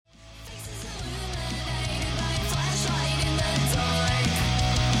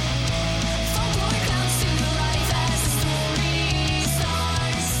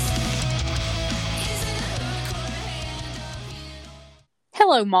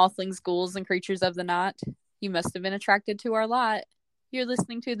Hello, mothlings, ghouls, and creatures of the night. You must have been attracted to our light. You're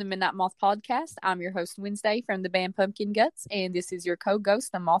listening to the Midnight Moth Podcast. I'm your host, Wednesday, from the band Pumpkin Guts, and this is your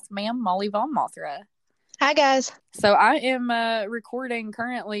co-ghost, the Mothman, Molly Von Mothra. Hi, guys. So I am recording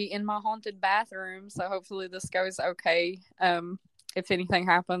currently in my haunted bathroom, so hopefully this goes okay. If anything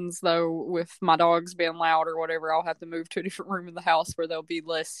happens, though, with my dogs being loud or whatever, I'll have to move to a different room in the house where they'll be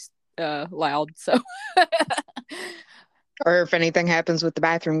less loud, so... Or if anything happens with the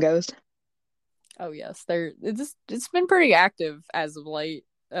bathroom ghost. Oh yes, it's been pretty active as of late.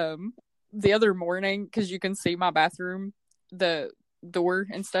 The other morning, because you can see my bathroom, the door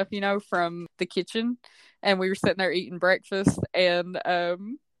and stuff, from the kitchen, and we were sitting there eating breakfast, and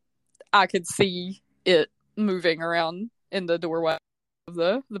I could see it moving around in the doorway of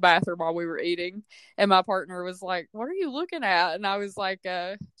the bathroom while we were eating, and my partner was like, "What are you looking at?" And I was like,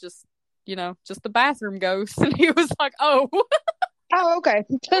 just the bathroom ghost." And he was like, "Oh." Oh, okay.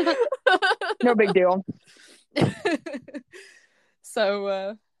 No big deal.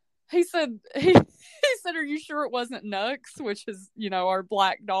 So he said, "Are you sure it wasn't Nux?" Which is, our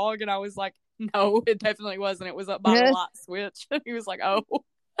black dog. And I was like, "No, it definitely wasn't. It was up by the light switch." And he was like, "Oh."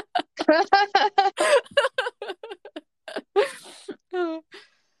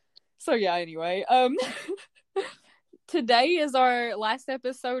 So yeah, anyway, today is our last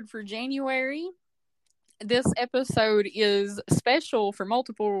episode for January. This episode is special for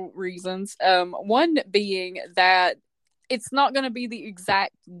multiple reasons. One being that it's not going to be the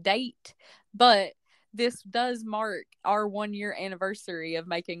exact date, but this does mark our 1-year anniversary of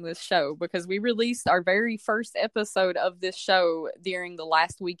making this show, because we released our very first episode of this show during the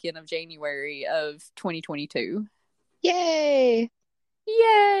last weekend of January of 2022. Yay!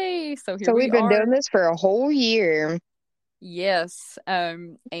 Yay! So we've been doing this for a whole year. Yes,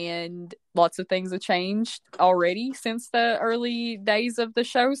 and lots of things have changed already since the early days of the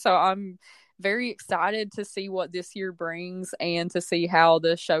show, so I'm very excited to see what this year brings and to see how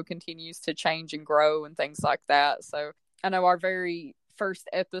the show continues to change and grow and things like that. So I know our very first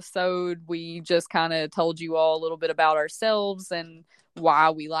episode, we just kind of told you all a little bit about ourselves and why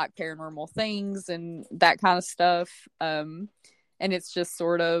we like paranormal things and that kind of stuff. And it's just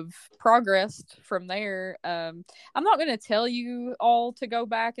sort of progressed from there. I'm not going to tell you all to go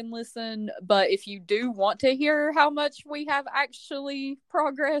back and listen, but if you do want to hear how much we have actually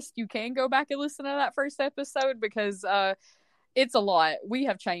progressed, you can go back and listen to that first episode, because it's a lot. We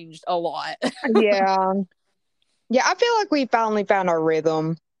have changed a lot. Yeah. Yeah, I feel like we finally found our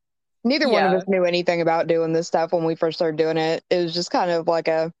rhythm. Neither one of us knew anything about doing this stuff when we first started doing it. It was just kind of like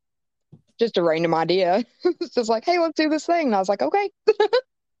just a random idea. It's just like, hey, let's do this thing. And I was like, okay.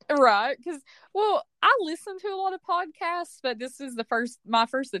 Right. Because, I listen to a lot of podcasts, but this is my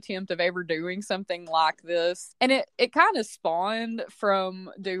first attempt of ever doing something like this. And it kind of spawned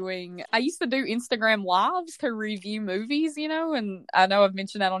from I used to do Instagram lives to review movies, and I know I've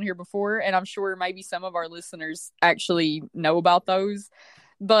mentioned that on here before, and I'm sure maybe some of our listeners actually know about those.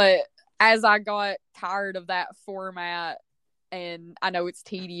 But as I got tired of that format, and I know it's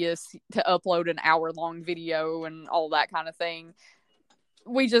tedious to upload an hour-long video and all that kind of thing,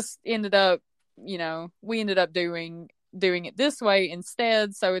 we just ended up, doing it this way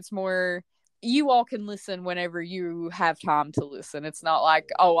instead. So it's more, you all can listen whenever you have time to listen. It's not like,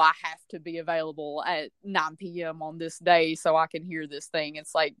 oh, I have to be available at 9 p.m. on this day so I can hear this thing.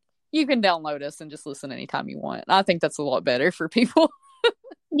 It's like, you can download us and just listen anytime you want. I think that's a lot better for people.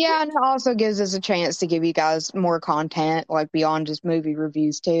 Yeah, and it also gives us a chance to give you guys more content, like beyond just movie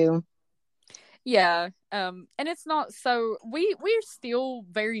reviews too. Yeah, and it's not so we're still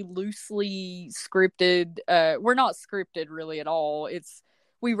very loosely scripted. We're not scripted really at all. It's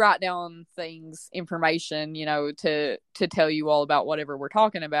we write down information, to tell you all about whatever we're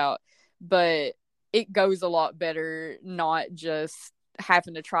talking about. But it goes a lot better not just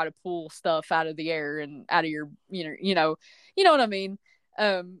having to try to pull stuff out of the air and out of your, you know what I mean.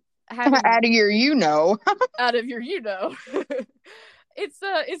 Out of your, out of your, it's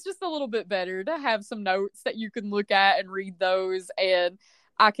just a little bit better to have some notes that you can look at and read those, and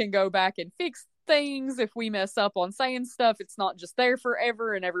I can go back and fix things if we mess up on saying stuff. It's not just there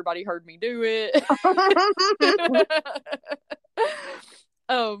forever and everybody heard me do it.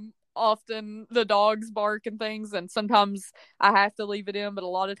 Often the dogs bark and things, and sometimes I have to leave it in, but a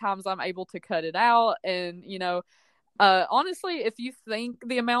lot of times I'm able to cut it out. And honestly, if you think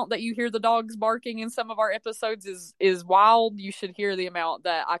the amount that you hear the dogs barking in some of our episodes is wild, you should hear the amount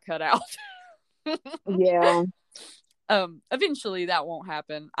that I cut out. Yeah. Eventually that won't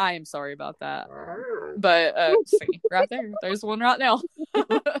happen. I am sorry about that. But see, right there's one right now.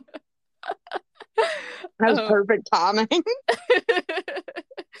 That was perfect timing.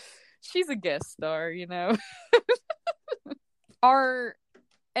 she's a guest star, you know. Our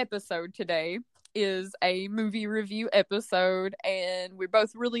episode today is a movie review episode, and we're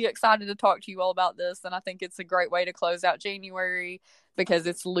both really excited to talk to you all about this. And I think it's a great way to close out January because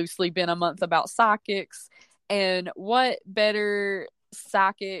it's loosely been a month about psychics. And what better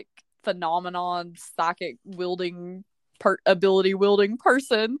psychic phenomenon, psychic wielding, ability wielding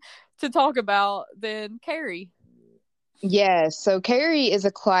person to talk about than Carrie? Yes, so Carrie is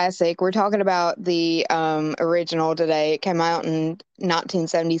a classic. We're talking about the original today. It came out in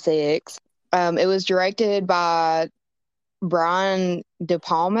 1976. It was directed by Brian De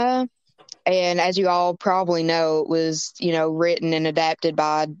Palma, and as you all probably know, it was, you know, written and adapted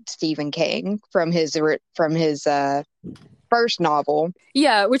by Stephen King from his first novel.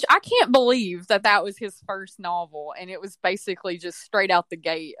 Yeah, which I can't believe that was his first novel, and it was basically just straight out the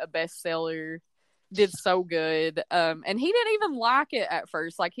gate a bestseller. Did so good. And he didn't even like it at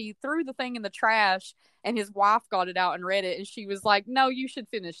first. Like, he threw the thing in the trash, and his wife got it out and read it, and she was like, "No, you should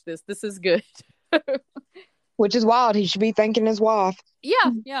finish this. This is good." Which is wild. He should be thanking his wife.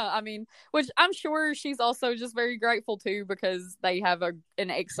 Yeah. I mean, which I'm sure she's also just very grateful too, because they have an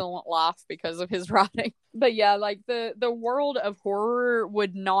excellent life because of his writing. But yeah, like the world of horror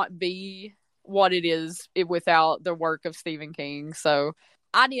would not be what it is without the work of Stephen King. So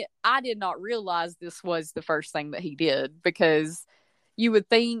I did not realize this was the first thing that he did, because you would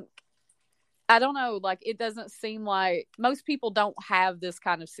think, I don't know, like, it doesn't seem like most people don't have this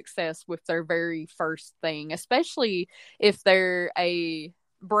kind of success with their very first thing, especially if they're a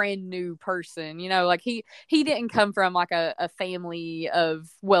brand new person, you know. Like, he didn't come from like a family of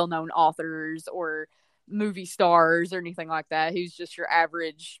well-known authors or movie stars or anything like that. He's just your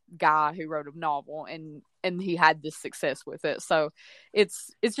average guy who wrote a novel, and he had this success with it. So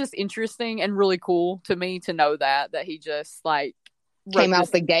it's just interesting and really cool to me to know that he just like came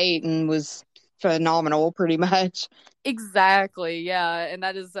out the gate and was phenomenal, pretty much. Exactly, yeah. And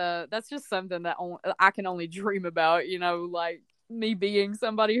that's just something that I can only dream about, you know, like me being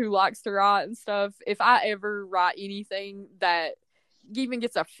somebody who likes to write and stuff. If I ever write anything that even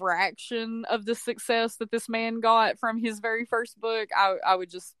gets a fraction of the success that this man got from his very first book, I would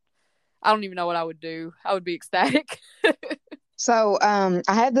just, I don't even know what I would do. I would be ecstatic. So, I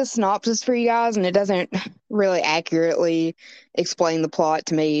had the synopsis for you guys, and it doesn't really accurately explain the plot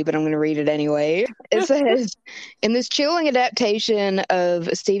to me, but I'm going to read it anyway. It says, in this chilling adaptation of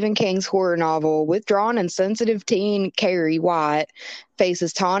Stephen King's horror novel, withdrawn and sensitive teen Carrie White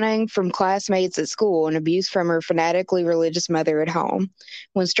faces taunting from classmates at school and abuse from her fanatically religious mother at home.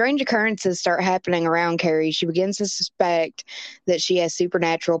 When strange occurrences start happening around Carrie, she begins to suspect that she has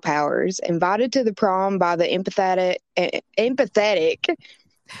supernatural powers. Invited to the prom by the empathetic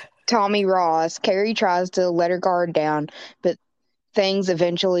Tommy Ross, Carrie tries to let her guard down, but things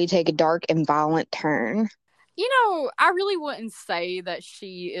eventually take a dark and violent turn. You know, I really wouldn't say that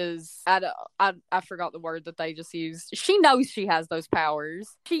she is. I forgot the word that they just used. She knows she has those powers.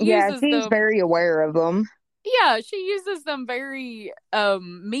 She's very aware of them. Yeah, she uses them very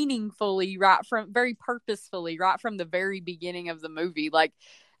meaningfully, very purposefully, right from the very beginning of the movie. Like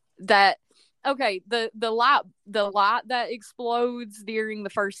that. Okay, the light that explodes during the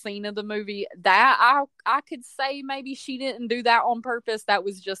first scene of the movie, that I could say maybe she didn't do that on purpose. That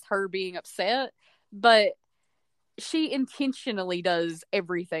was just her being upset. But she intentionally does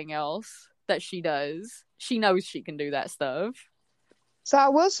everything else that she does. She knows she can do that stuff. So I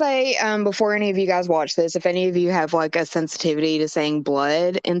will say, before any of you guys watch this, if any of you have like a sensitivity to seeing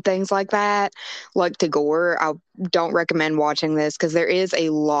blood and things like that, like to gore, I don't recommend watching this because there is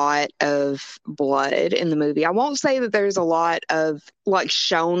a lot of blood in the movie. I won't say that there's a lot of like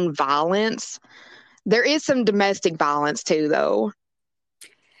shown violence. There is some domestic violence too, though.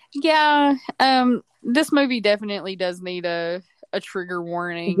 Yeah, this movie definitely does need a trigger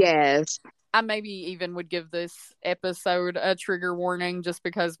warning. Yes. I maybe even would give this episode a trigger warning just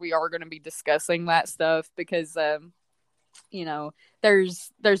because we are going to be discussing that stuff, because you know,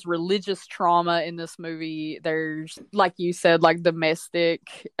 there's religious trauma in this movie. There's, like you said, like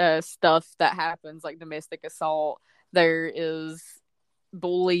domestic stuff that happens, like domestic assault. There is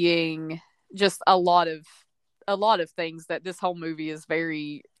bullying, just a lot of things that this whole movie is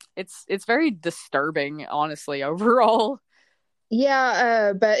very, it's very disturbing, honestly, overall.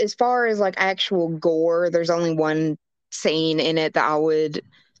 Yeah, but as far as like actual gore, there's only one scene in it that I would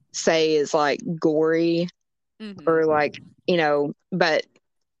say is like gory, or like, you know, but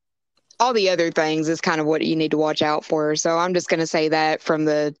all the other things is kind of what you need to watch out for. So I'm just going to say that from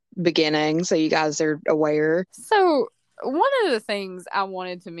the beginning so you guys are aware. So one of the things I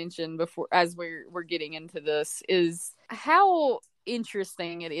wanted to mention before, as we're getting into this, is how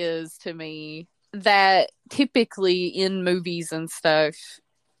interesting it is to me that typically in movies and stuff,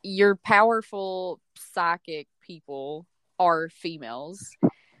 your powerful psychic people are females.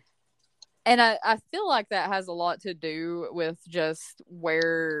 And I feel like that has a lot to do with just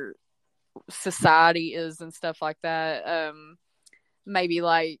where society is and stuff like that. Maybe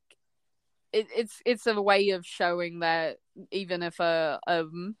like it's a way of showing that even if a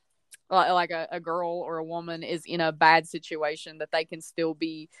girl or a woman is in a bad situation, that they can still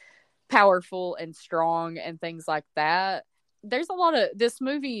be powerful and strong and things like that. There's a lot of this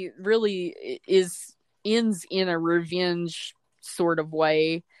movie really is ends in a revenge sort of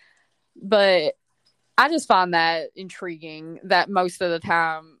way, but I just find that intriguing that most of the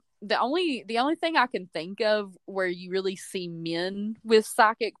time the only thing I can think of where you really see men with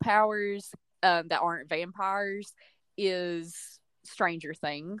psychic powers that aren't vampires is Stranger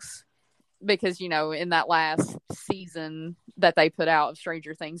Things, because in that last season that they put out of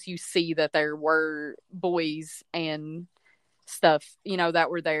Stranger Things, you see that there were boys and stuff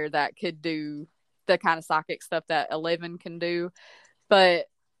that were there that could do the kind of psychic stuff that Eleven can do. But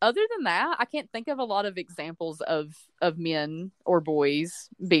other than that, I can't think of a lot of examples of men or boys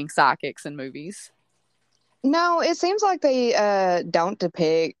being psychics in movies. No, it seems like they don't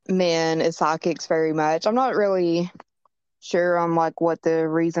depict men as psychics very much. I'm not really sure on like what the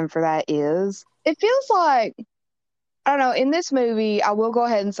reason for that is. It feels like, I don't know, in this movie, I will go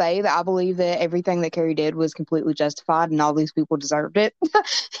ahead and say that I believe that everything that Carrie did was completely justified and all these people deserved it.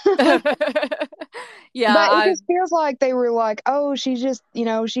 Yeah, But it just feels like they were like, oh, she just,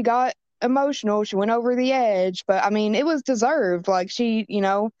 she got emotional. She went over the edge. But I mean, it was deserved. Like she,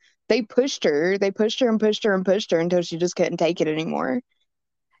 they pushed her. They pushed her and pushed her and pushed her until she just couldn't take it anymore.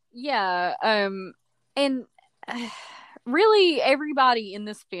 yeah, and really everybody in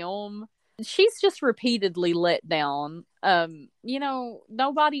this film, she's just repeatedly let down.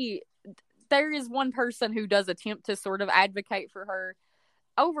 Nobody. There is one person who does attempt to sort of advocate for her.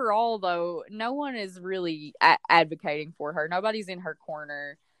 Overall, though, no one is really advocating for her. Nobody's in her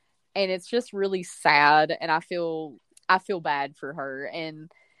corner, and it's just really sad. And I feel bad for her.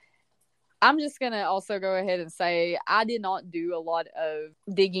 And I'm just gonna also go ahead and say I did not do a lot of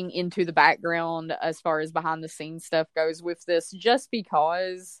digging into the background as far as behind the scenes stuff goes with this, just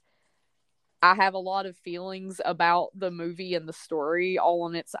because I have a lot of feelings about the movie and the story all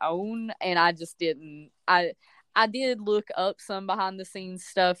on its own, and I just didn't. I did look up some behind the scenes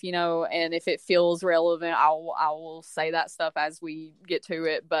stuff, and if it feels relevant, I will say that stuff as we get to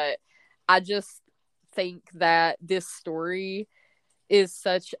it. But I just think that this story is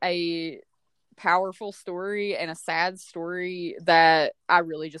such a powerful story and a sad story that I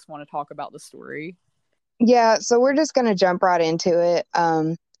really just want to talk about the story. Yeah, so we're just going to jump right into it.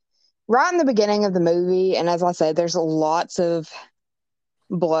 Right in the beginning of the movie, and as I said, there's lots of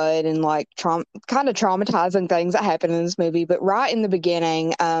blood and like kind of traumatizing things that happen in this movie. But right in the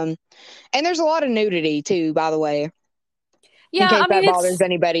beginning, and there's a lot of nudity too, by the way, in Yeah, case I mean that bothers it's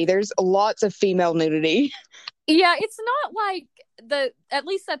anybody. There's lots of female nudity. yeah, it's not like at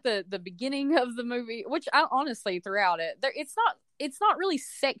least at the beginning of the movie, which I honestly throughout it, it's not really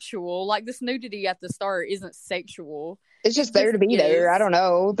sexual. Like this nudity at the start isn't sexual. It's It just there just to be there. I is. don't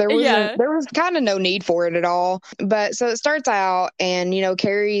know. Yeah. There was kind of no need for it at all. But so it starts out, and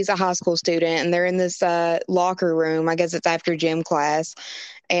Carrie's a high school student, and they're in this locker room. I guess it's after gym class,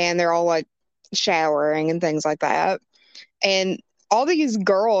 and they're all like showering and things like that. And all these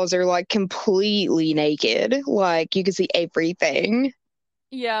girls are like completely naked. Like you can see everything.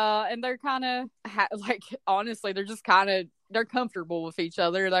 Yeah, and they're kind of like honestly, they're just kind of they're comfortable with each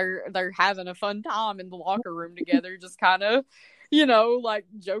other. They're having a fun time in the locker room together, just kind of, like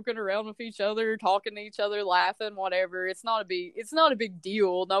joking around with each other, talking to each other, laughing, whatever. It's not a big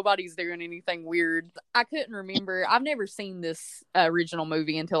deal. Nobody's doing anything weird. I couldn't remember. I've never seen this original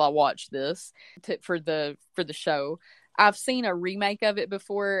movie until I watched this for the show. I've seen a remake of it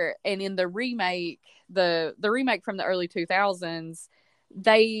before, and in the remake, the remake from the early 2000s,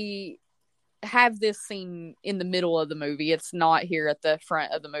 they have this scene in the middle of the movie. It's not here at the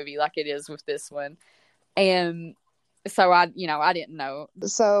front of the movie like it is with this one. And so I didn't know.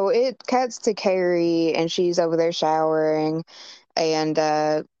 So it cuts to Carrie, and she's over there showering, and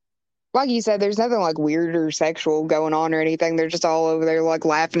like you said, there's nothing like weird or sexual going on or anything. They're just all over there like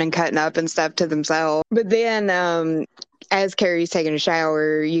laughing and cutting up and stuff to themselves. But then as Carrie's taking a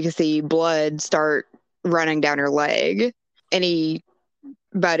shower, you can see blood start running down her leg.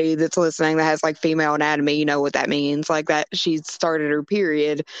 Anybody that's listening that has like female anatomy, you know what that means. Like that she started her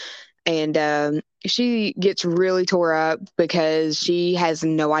period, and she gets really tore up because she has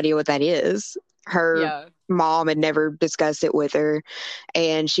no idea what that is. Her Yeah. mom had never discussed it with her,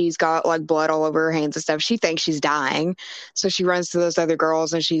 and she's got like blood all over her hands and stuff. She thinks she's dying. So she runs to those other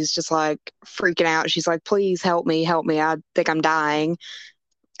girls and she's just like freaking out. She's like, please help me, help me. I think I'm dying.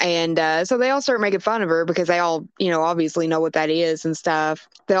 And so they all start making fun of her because they all, obviously know what that is and stuff.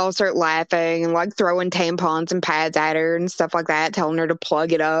 They all start laughing and like throwing tampons and pads at her and stuff like that, telling her to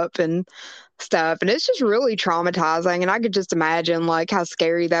plug it up and stuff. And it's just really traumatizing. And I could just imagine like how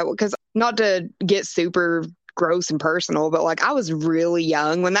scary that was, because not to get super gross and personal, but like I was really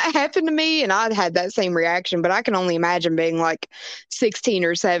young when that happened to me and I'd had that same reaction. But I can only imagine being like 16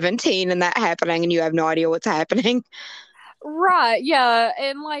 or 17 and that happening and you have no idea what's happening. Right, yeah.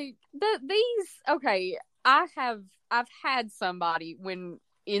 And like these okay, I've had somebody when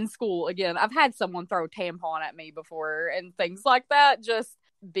in school again, I've had someone throw a tampon at me before and things like that, just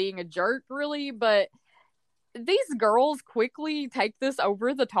being a jerk really, but these girls quickly take this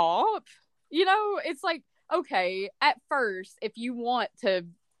over the top. It's like, okay, at first, if you want to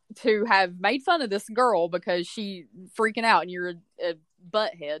have made fun of this girl because she freaking out and you're a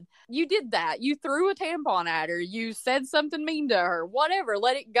butthead, you did that. You threw a tampon at her. You said something mean to her. Whatever,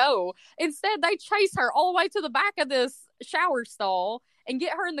 let it go. Instead, they chase her all the way to the back of this shower stall and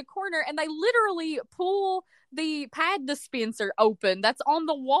get her in the corner, and they literally pull the pad dispenser open that's on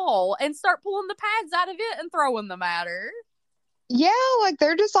the wall and start pulling the pads out of it and throwing them at her. Yeah, like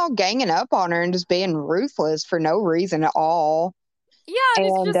they're just all ganging up on her and just being ruthless for no reason at all. Yeah, and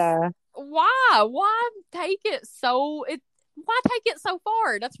it's And just why take it so it why take it so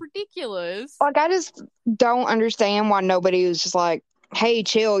far? That's ridiculous. like I just don't understand why nobody was just like, "Hey,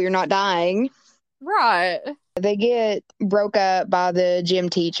 chill, you're not dying." Right. They get broke up by the gym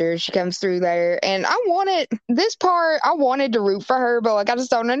teacher. She comes through there, and I wanted to root for her, but like I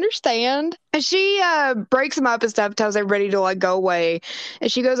just don't understand. And she breaks them up and stuff, tells everybody to like go away.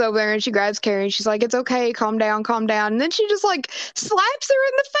 And she goes over there and she grabs Carrie and she's like, "It's okay, calm down, calm down." And then she just like slaps her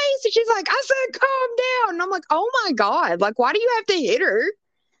in the face and she's like, "I said calm down." And I'm like, "Oh my God, like why do you have to hit her?"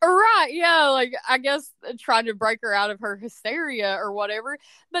 Right, yeah, like I guess trying to break her out of her hysteria or whatever.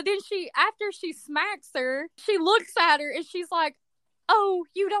 But then after she smacks her, she looks at her and she's like, "Oh,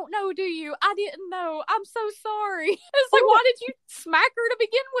 you don't know, do you? I didn't know. I'm so sorry." It's like, why did you smack her to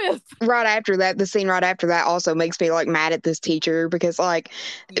begin with? Right after that, the scene right after that also makes me like mad at this teacher because like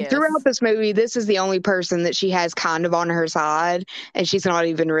throughout Yes. this movie, this is the only person that she has kind of on her side, and she's not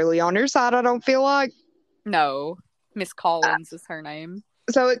even really on her side, I don't feel like. No. Miss Collins is her name.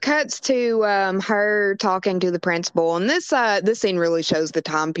 So it cuts to her talking to the principal, and this scene really shows the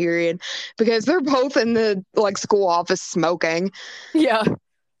time period because they're both in the like school office smoking. Yeah.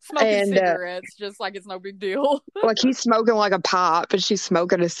 Smoking And cigarettes just like it's no big deal. like he's smoking like a pipe, but she's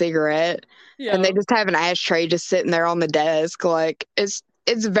smoking a cigarette, and they Yeah. just have an ashtray just sitting there on the desk. Like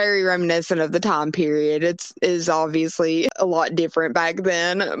it's very reminiscent of the time period. It's is obviously a lot different back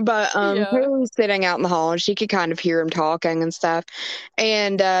then. But Yeah. Carrie's sitting out in the hall and she could kind of hear him talking and stuff.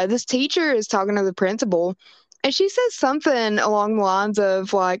 And this teacher is talking to the principal. And she says something along the lines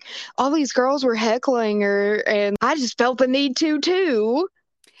of like, all these girls were heckling her and I just felt the need to too.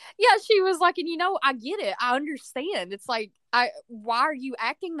 Yeah, she was like, and I get it. I understand. It's like, why are you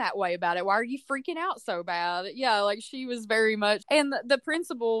acting that way about it? Why are you freaking out so bad? Yeah, like she was very much, and the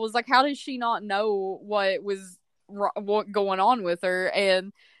principal was like, how did she not know what going on with her?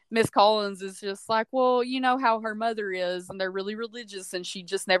 And Miss Collins is just like, well, you know how her mother is, and they're really religious, and she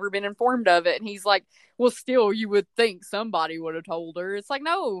just never been informed of it. And he's like, well, still, you would think somebody would have told her. It's like,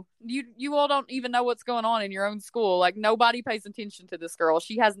 no, you all don't even know what's going on in your own school. Like nobody pays attention to this girl.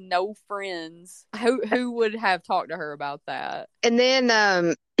 She has no friends. Who would have talked to her about that? And then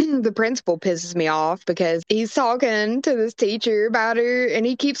the principal pisses me off because he's talking to this teacher about her and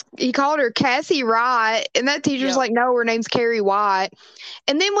he called her Cassie Wright, and that teacher's Yep. like, no, her name's Carrie White.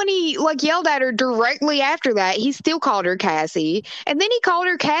 And then when he like yelled at her directly after that, he still called her Cassie. And then he called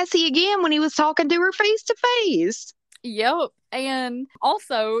her Cassie again when he was talking to her face to face. Yep. And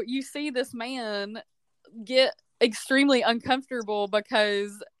also you see this man get extremely uncomfortable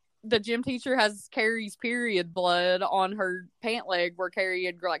because the gym teacher has Carrie's period blood on her pant leg where Carrie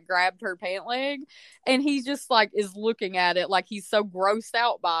had like grabbed her pant leg, and he just like is looking at it like he's so grossed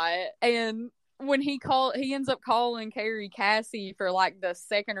out by it. And when he ends up calling Carrie Cassie for like the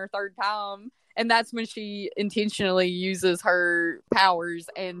second or third time, and that's when she intentionally uses her powers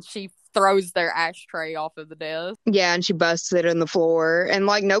and she throws their ashtray off of the desk. Yeah, and she busts it in the floor. And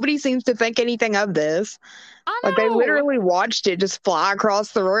like nobody seems to think anything of this. I Like they know. literally watched it just fly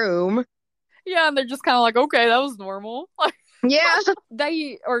across the room. Yeah, and they're just kind of like, okay, that was normal. Yeah.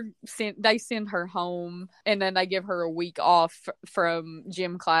 They send her home, and then they give her a week off from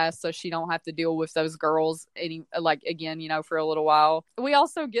gym class so she don't have to deal with those girls again, for a little while. We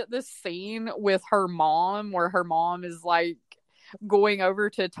also get this scene with her mom where her mom is like going over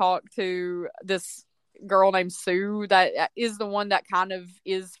to talk to this girl named Sue that is the one that kind of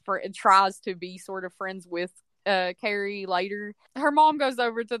tries to be sort of friends with Carrie later. Her mom goes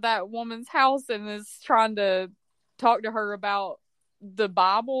over to that woman's house and is trying to talk to her about the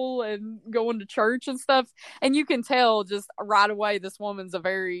Bible and going to church and stuff. And you can tell just right away this woman's a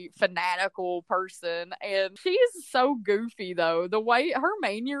very fanatical person. And she is so goofy, though. The way her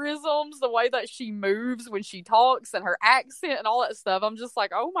mannerisms, the way that she moves when she talks, and her accent and all that stuff, I'm just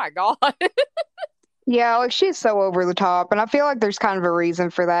like, oh my God. Yeah, like she's so over the top, and I feel like there's kind of a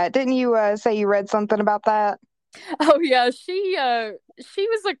reason for that. Didn't you say you read something about that? Oh yeah, she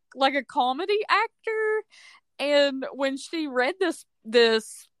was like a comedy actor, and when she read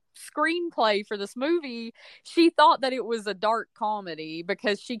this screenplay for this movie, she thought that it was a dark comedy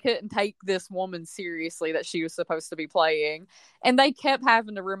because she couldn't take this woman seriously that she was supposed to be playing. And they kept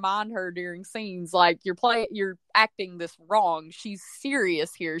having to remind her during scenes like you're acting this wrong. She's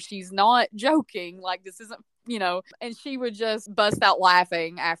serious here. She's not joking. Like this isn't and she would just bust out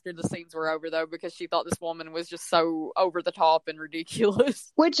laughing after the scenes were over, though, because she thought this woman was just so over the top and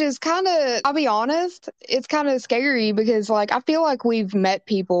ridiculous. Which is kind of, I'll be honest, it's kind of scary because, like, I feel like we've met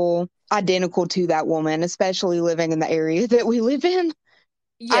people identical to that woman, especially living in the area that we live in.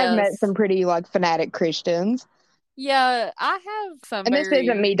 Yes. I've met some pretty, like, fanatic Christians. Yeah, I have some. And this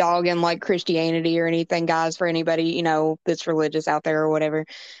isn't me dogging like Christianity or anything, guys, for anybody, that's religious out there or whatever.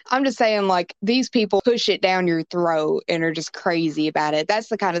 I'm just saying, like, these people push it down your throat and are just crazy about it. That's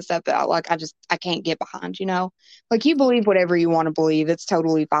the kind of stuff that I can't get behind, Like, you believe whatever you want to believe. It's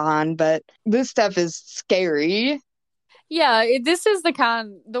totally fine. But this stuff is scary. Yeah, this is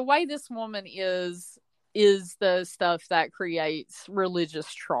the way this woman is the stuff that creates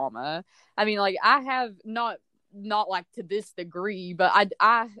religious trauma. I mean, like, I have not like to this degree, but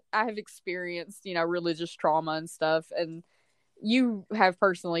I have experienced, religious trauma and stuff, and you have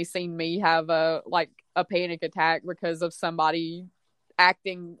personally seen me have a panic attack because of somebody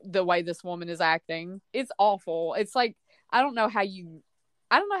acting the way this woman is acting. It's awful. It's like I don't know how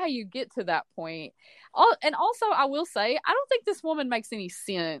you get to that point. And also, I will say, I don't think this woman makes any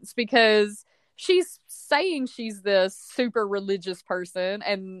sense because she's saying she's this super religious person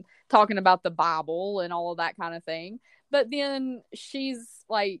and talking about the Bible and all of that kind of thing. But then she's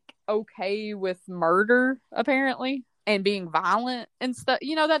like okay with murder, apparently, and being violent and stuff.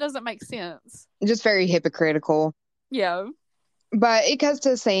 That doesn't make sense. Just very hypocritical. Yeah. But it cuts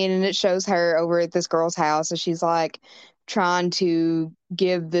to a scene and it shows her over at this girl's house, and she's like trying to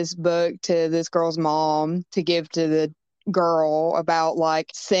give this book to this girl's mom to give to the girl about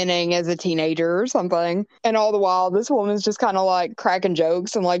like sinning as a teenager or something. And all the while this woman's just kind of like cracking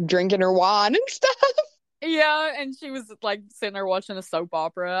jokes and like drinking her wine and stuff. Yeah, and she was like sitting there watching a soap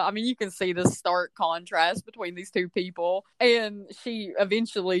opera. I mean, you can see the stark contrast between these two people. And she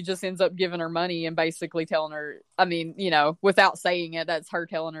eventually just ends up giving her money and basically telling her, I mean, without saying it, that's her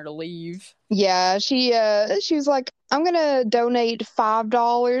telling her to leave. Yeah, she was like, I'm gonna donate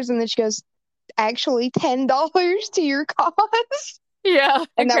 $5, and then she goes, actually $10 to your cause. Yeah.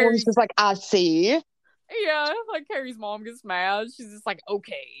 And that one's just like, I see. Yeah, like Carrie's mom gets mad. She's just like,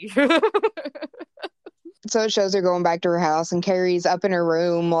 okay. So it shows her going back to her house, and Carrie's up in her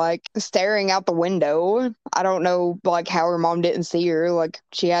room, like, staring out the window. I don't know, like, how her mom didn't see her. Like,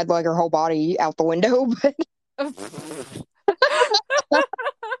 she had, like, her whole body out the window, but...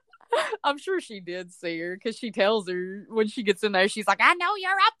 I'm sure she did see her, because she tells her when she gets in there, she's like, I know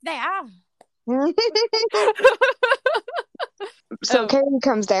you're up there. So Carrie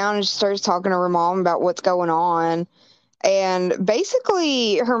comes down and she starts talking to her mom about what's going on. And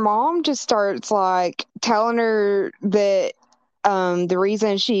basically, her mom just starts, like, telling her that the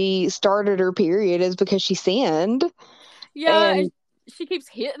reason she started her period is because she sinned. Yeah, and she keeps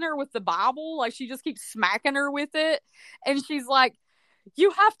hitting her with the Bible. Like, she just keeps smacking her with it. And she's like,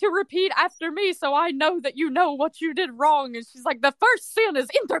 you have to repeat after me so I know that you know what you did wrong. And she's like, the first sin is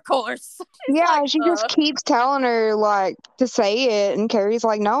intercourse. Yeah, she just keeps telling her, like, to say it. And Carrie's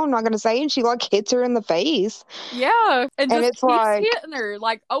like, no, I'm not going to say it. And she, like, hits her in the face. Yeah, and just keeps like, hitting her,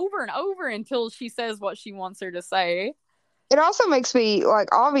 like, over and over until she says what she wants her to say. It also makes me, like,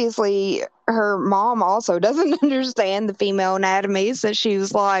 obviously, her mom also doesn't understand the female anatomy. So she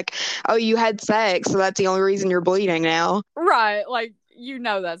was like, oh, you had sex, so that's the only reason you're bleeding now. Right, like,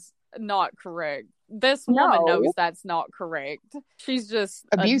 that's not correct. This woman knows that's not correct. She's just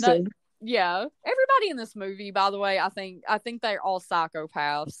abusive. Yeah, everybody in this movie, by the way, I think they're all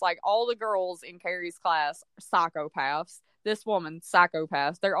psychopaths. Like all the girls in Carrie's class are psychopaths. This woman,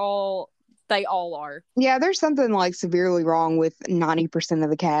 psychopaths. They all are. Yeah, there's something like severely wrong with 90% of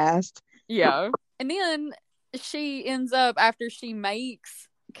the cast. Yeah. And then she ends up, after she makes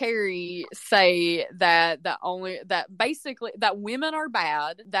Carrie say that basically that women are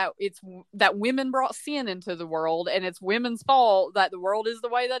bad, that women brought sin into the world and it's women's fault that the world is the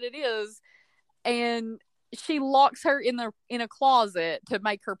way that it is, and she locks her in a closet to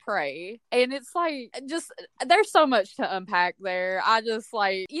make her pray. And it's like, just, there's so much to unpack there. I just,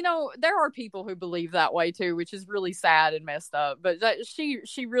 like, there are people who believe that way too, which is really sad and messed up, but she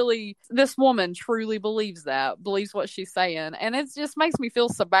really, this woman truly believes what she's saying, and it just makes me feel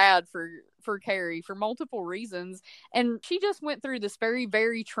so bad for Carrie for multiple reasons. And she just went through this very,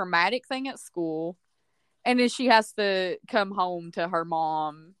 very traumatic thing at school, and then she has to come home to her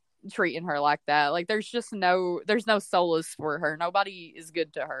mom treating her like that. Like there's no solace for her. Nobody is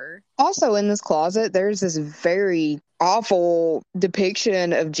good to her. Also in this closet, there's this very awful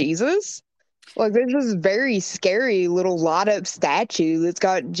depiction of Jesus. Like there's this very scary little light up statue that's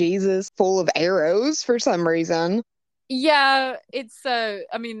got Jesus full of arrows for some reason. Yeah, it's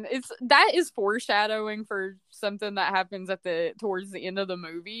that is foreshadowing for something that happens towards the end of the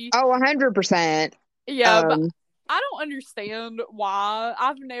movie. Oh, 100%. Yeah, but I don't understand why.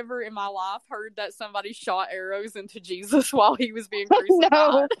 I've never in my life heard that somebody shot arrows into Jesus while he was being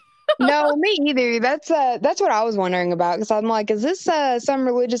crucified. No, me either. That's what I was wondering about, because I'm like, is this some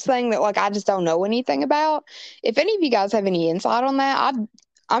religious thing that like I just don't know anything about? If any of you guys have any insight on that,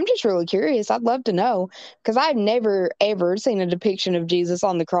 I'm just really curious. I'd love to know, because I've never ever seen a depiction of Jesus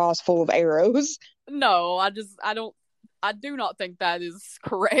on the cross full of arrows. No, I do not think that is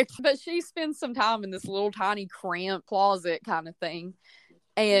correct. But she spends some time in this little tiny cramped closet kind of thing.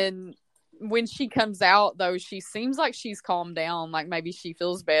 And when she comes out, though, she seems like she's calmed down. Like maybe she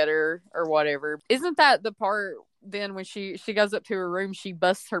feels better or whatever. Isn't that the part then when she goes up to her room, she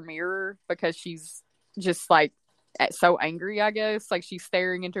busts her mirror because she's just like so angry, I guess. Like she's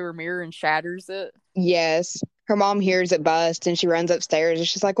staring into her mirror and shatters it. Yes. Her mom hears it bust and she runs upstairs and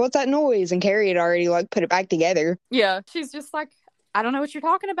she's like, "What's that noise?" And Carrie had already like put it back together. Yeah. She's just like, "I don't know what you're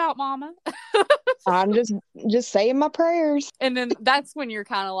talking about, Mama." I'm just saying my prayers. And then that's when you're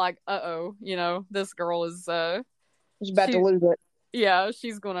kind of like, uh-oh, this girl is she's about to lose it. Yeah,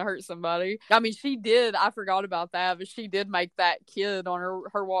 she's gonna hurt somebody. I mean, I forgot about that, but she did make that kid on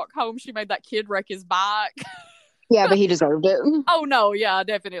her walk home, she made that kid wreck his bike. Yeah, but he deserved it. Oh, no, yeah,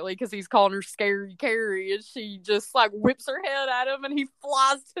 definitely, because he's calling her Scary Carrie, and she just, like, whips her head at him, and he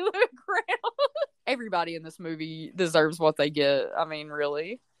flies to the ground. Everybody in this movie deserves what they get. I mean,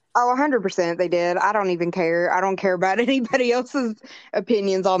 really. Oh, 100% they did. I don't even care. I don't care about anybody else's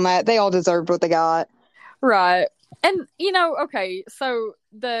opinions on that. They all deserved what they got. Right. And, okay, so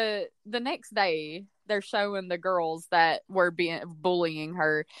the next day, they're showing the girls that were bullying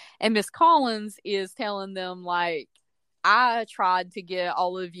her, and Miss Collins is telling them, like, I tried to get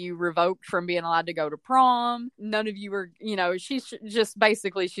all of you revoked from being allowed to go to prom. None of you were, she's just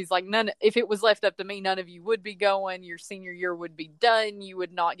basically, she's like, if it was left up to me, none of you would be going. Your senior year would be done. You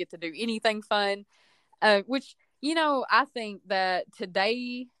would not get to do anything fun. Which, I think that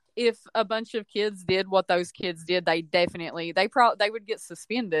today, if a bunch of kids did what those kids did, they would get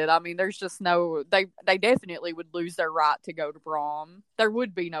suspended. I mean, there's just they definitely would lose their right to go to prom. There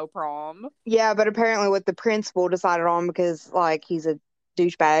would be no prom. Yeah, but apparently what the principal decided on, because like he's a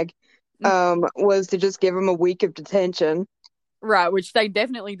douchebag, was to just give him a week of detention. Right, which they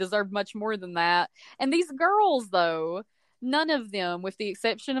definitely deserve much more than that. And these girls, though, none of them, with the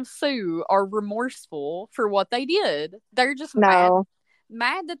exception of Sue, are remorseful for what they did. They're just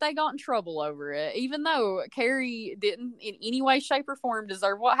mad that they got in trouble over it, even though Carrie didn't in any way, shape, or form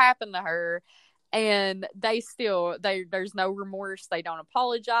deserve what happened to her. And there's no remorse. They don't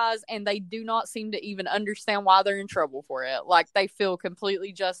apologize, and they do not seem to even understand why they're in trouble for it. Like they feel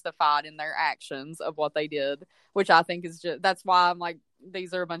completely justified in their actions of what they did, which I think is that's why I'm like,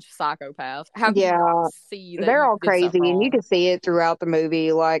 these are a bunch of psychopaths. How can you not see that they're all crazy, and you can see it throughout the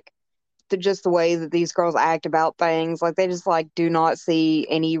movie, like just the way that these girls act about things. Like they just like do not see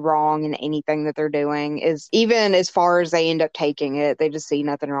any wrong in anything that they're doing, is even as far as they end up taking it, they just see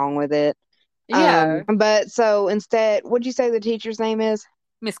nothing wrong with it. Yeah. But so instead, what'd you say the teacher's name is?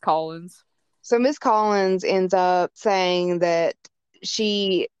 Miss Collins. So Miss Collins ends up saying that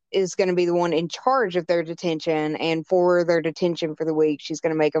she is going to be the one in charge of their detention, and for their detention for the week, she's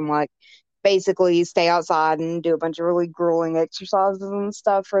going to make them like basically stay outside and do a bunch of really grueling exercises and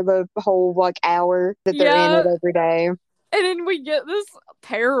stuff for the whole like hour that they're in it every day. And then we get this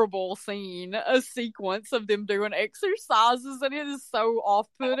terrible scene, a sequence of them doing exercises, and it is so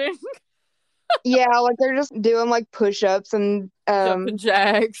off-putting. Yeah, like they're just doing like push-ups and Jumping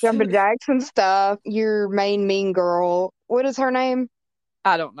jacks. jumping jacks and stuff. Your main mean girl, what is her name?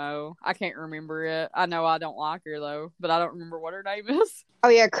 I don't know. I can't remember it. I know I don't like her though, but I don't remember what her name is. Oh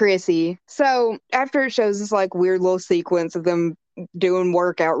yeah, Chrissy. So after it shows this like weird little sequence of them doing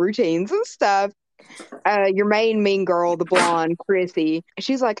workout routines and stuff, your main mean girl, the blonde, Chrissy,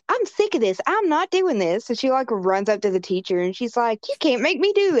 she's like, I'm sick of this. I'm not doing this. So she like runs up to the teacher and she's like, you can't make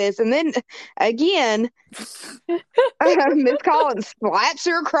me do this. And then again, Miss Collins slaps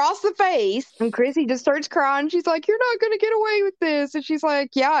her across the face and Chrissy just starts crying. She's like, you're not going to get away with this. And she's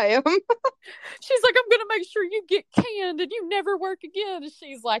like, yeah, I am. She's like, I'm going to make sure you get canned and you never work again. And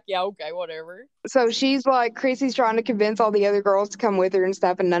she's like, yeah, okay, whatever. So she's like, Chrissy's trying to convince all the other girls to come with her and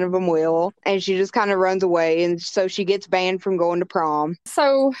stuff, and none of them will. And she just kind of runs away. And so she gets banned from going to prom.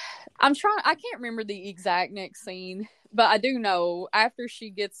 So I can't remember the exact next scene, but I do know after she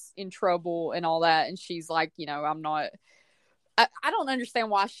gets in trouble and all that, and she's like, I'm not. I don't understand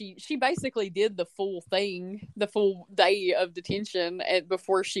why she basically did the full thing, the full day of detention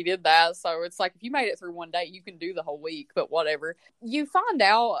before she did that. So it's like, if you made it through one day, you can do the whole week, but whatever. You find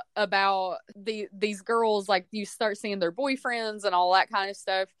out about these girls, like you start seeing their boyfriends and all that kind of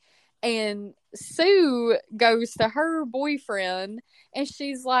stuff. And Sue goes to her boyfriend and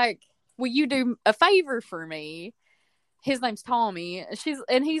she's like, will you do a favor for me? His name's Tommy.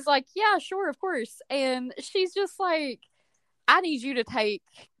 And he's like, yeah, sure, of course. And she's just like, I need you to take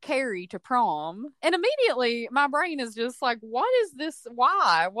Carrie to prom. And immediately my brain is just like, what is this?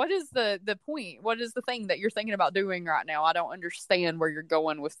 Why? What is the point? What is the thing that you're thinking about doing right now? I don't understand where you're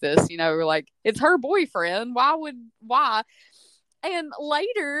going with this. Like, it's her boyfriend. Why? And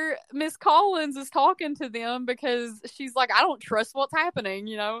later, Miss Collins is talking to them because she's like, I don't trust what's happening,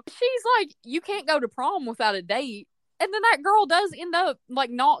 She's like, you can't go to prom without a date. And then that girl does end up, like,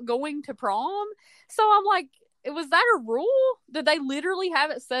 not going to prom. So I'm like, was that a rule? Did they literally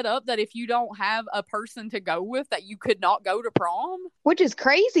have it set up that if you don't have a person to go with, that you could not go to prom? Which is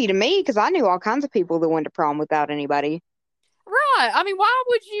crazy to me because I knew all kinds of people that went to prom without anybody. Right. I mean, why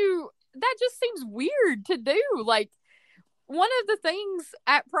would you? That just seems weird to do. Like, one of the things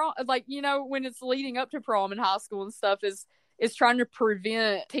at prom, like, when it's leading up to prom in high school and stuff is trying to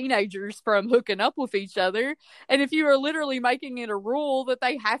prevent teenagers from hooking up with each other. And if you are literally making it a rule that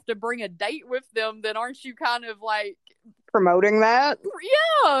they have to bring a date with them, then aren't you kind of like promoting that?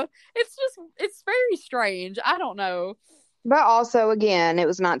 Yeah. It's very strange. I don't know. But also, again, it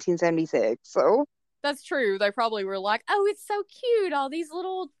was 1976, so. That's true. They probably were like, oh, it's so cute, all these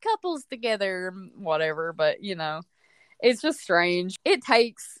little couples together, whatever. But, it's just strange. It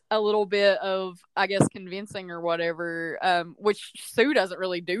takes a little bit of, I guess, convincing or whatever, which Sue doesn't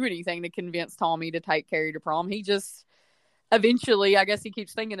really do anything to convince Tommy to take Carrie to prom. He just eventually, I guess he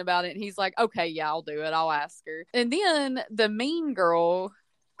keeps thinking about it, and he's like, okay, yeah, I'll do it. I'll ask her. And then the mean girl,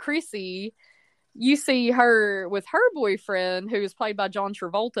 Chrissy, you see her with her boyfriend, who is played by John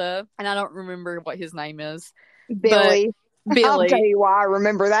Travolta, and I don't remember what his name is. Billy. I'll tell you why I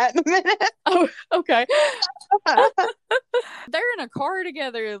remember that in a minute. Oh, okay. They're in a car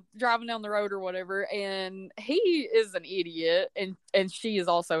together driving down the road or whatever, and he is an idiot, and she is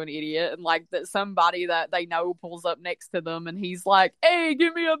also an idiot, and like that somebody that they know pulls up next to them, and he's like, hey,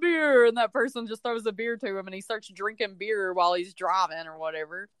 give me a beer, and that person just throws a beer to him, and he starts drinking beer while he's driving or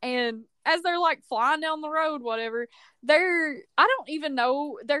whatever. And as they're like flying down the road, whatever, I don't even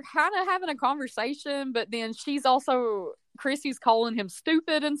know, they're kind of having a conversation, but then Chrissy's calling him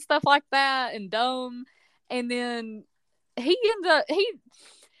stupid and stuff like that and dumb. And then he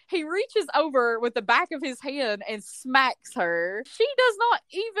reaches over with the back of his hand and smacks her. She does not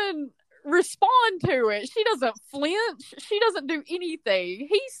even respond to it. She doesn't flinch. She doesn't do anything.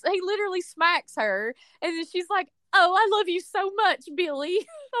 He literally smacks her, and then she's like, oh, I love you so much, Billy.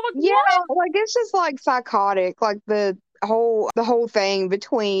 I'm like, yeah, what? like it's just like psychotic, like the whole thing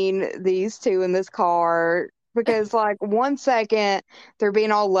between these two in this car. Because, like, 1 second they're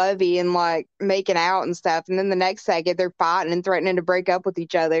being all lovey and, like, making out and stuff. And then the next second they're fighting and threatening to break up with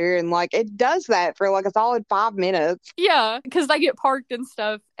each other. And, like, it does that for, like, a solid 5 minutes. Yeah, because they get parked and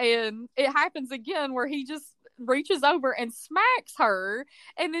stuff. And it happens again where he just reaches over and smacks her.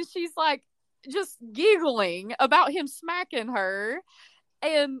 And then she's, like, just giggling about him smacking her.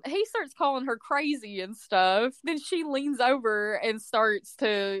 And he starts calling her crazy and stuff. Then she leans over and starts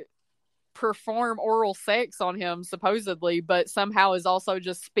to perform oral sex on him, supposedly, but somehow is also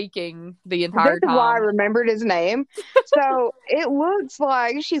just speaking the entire time. This is why I remembered his name. So it looks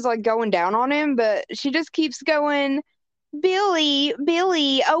like she's like going down on him, but she just keeps going, Billy,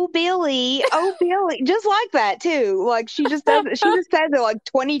 Billy, oh Billy, oh Billy, just like that too. Like she just does it. She just says it like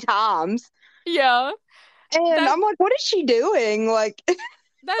 20 times, Yeah. and That I'm like, what is she doing? Like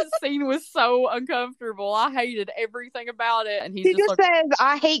that scene was so uncomfortable. I hated everything about it. And he's she just just like, says,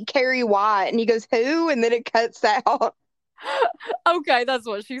 "I hate Carrie White," and he goes, "Who?" And then it cuts out. okay, that's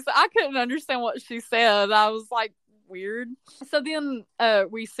what she said. I couldn't understand what she said. I was like, weird. So then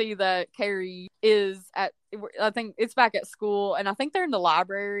we see that Carrie is at, I think it's back at school, and I think they're in the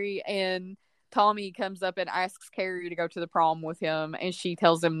library, and Tommy comes up and asks Carrie to go to the prom with him, and she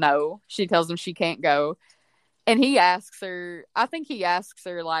tells him no. She tells him she can't go. And he asks her, I think he asks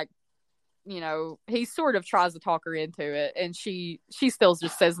her, like, he sort of tries to talk her into it, and she still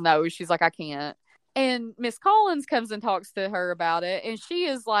just says no. She's like, I can't. And Miss Collins comes and talks to her about it, and she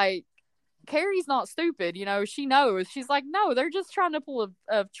is like, Carrie's not stupid, she knows. She's like, no, they're just trying to pull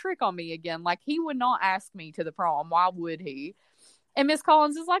a trick on me again. Like, he would not ask me to the prom. Why would he? And Miss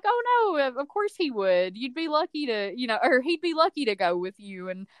Collins is like, oh no, of course he would. You'd be lucky to, or he'd be lucky to go with you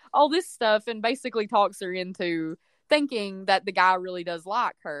and all this stuff, and basically talks her into thinking that the guy really does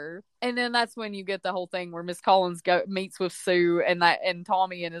like her. And then that's when you get the whole thing where Miss Collins meets with Sue and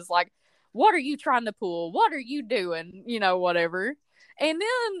Tommy, and is like, what are you trying to pull? What are you doing? Whatever. And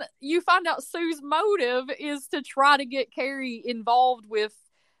then you find out Sue's motive is to try to get Carrie involved with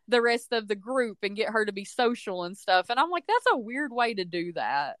the rest of the group and get her to be social and stuff. And I'm like, that's a weird way to do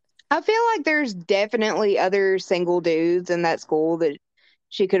that. I feel like there's definitely other single dudes in that school that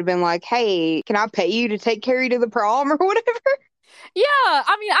she could have been like, "Hey, can I pay you to take Carrie to the prom or whatever?" Yeah,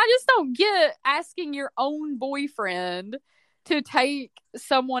 I mean, I just don't get asking your own boyfriend to take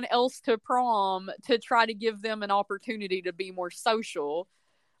someone else to prom to try to give them an opportunity to be more social.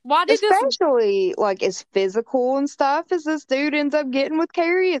 Why did this Especially like as physical and stuff as this dude ends up getting with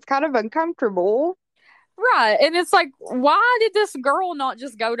Carrie, it's kind of uncomfortable. Right. And it's like, why did this girl not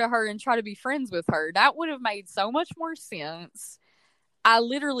just go to her and try to be friends with her? That would have made so much more sense. I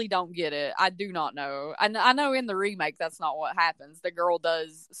literally don't get it. I do not know. I know in the remake that's not what happens.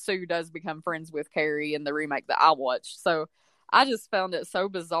 Sue does become friends with Carrie in the remake that I watched. So I just found it so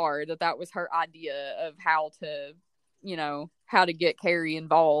bizarre that was her idea of how to get Carrie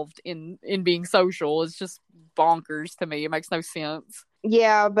involved in being social. It's just bonkers to me. It makes no sense.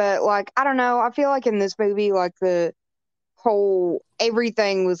 Yeah, but like I don't know. I feel like in this movie, like the whole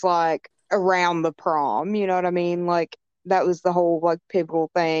everything was like around the prom. You know what I mean? Like that was the whole like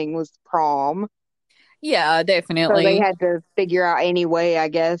pivotal thing was the prom. Yeah, So they definitely. had to figure out any way, I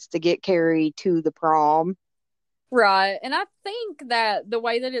guess, to get Carrie to the prom. Right. And I think that the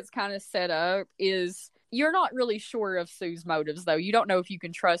way that it's kind of set up is you're not really sure of Sue's motives, though. You don't know if you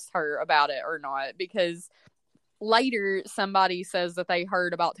can trust her about it or not, because later somebody says that they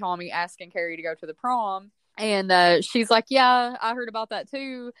heard about Tommy asking Carrie to go to the prom. And she's like, yeah, I heard about that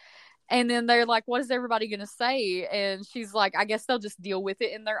too. And then they're like, what is everybody going to say? And she's like, I guess they'll just deal with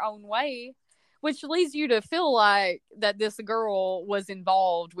it in their own way, which leads you to feel like that this girl was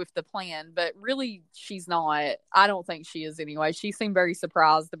involved with the plan, but really she's not. I don't think she is anyway. She seemed very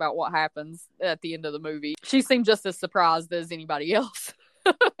surprised about what happens at the end of the movie. She seemed just as surprised as anybody else.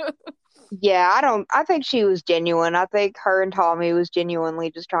 Yeah, I think she was genuine. I think her and Tommy was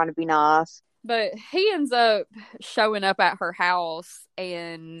genuinely just trying to be nice. But he ends up showing up at her house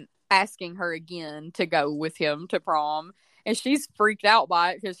and asking her again to go with him to prom. And she's freaked out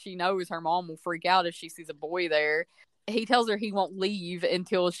by it because she knows her mom will freak out if she sees a boy there. He tells her he won't leave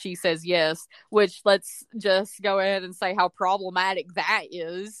until she says yes, which let's just go ahead and say how problematic that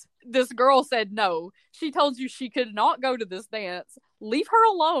is. This girl said no. She told you she could not go to this dance. Leave her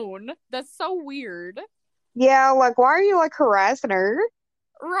alone. That's so weird. Yeah, like why are you like harassing her?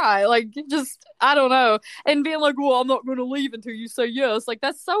 Right, like just I don't know, and being like, "Well, I'm not going to leave until you say yes." Like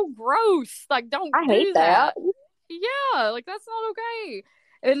that's so gross. Like don't I hate do that. that. Yeah, like that's not okay.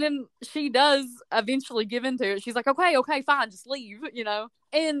 And then she does eventually give into it. She's like, "Okay, okay, fine, just leave."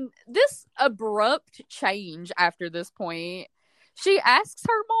 And this abrupt change after this point, she asks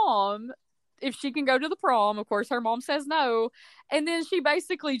her mom if she can go to the prom. Of course, her mom says no. And then she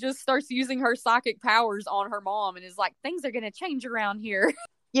basically just starts using her psychic powers on her mom and is like, things are going to change around here.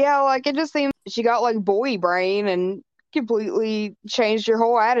 Yeah, like it just seems she got like boy brain and completely changed your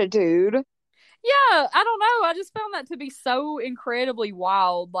whole attitude. Yeah, I don't know. I just found that to be so incredibly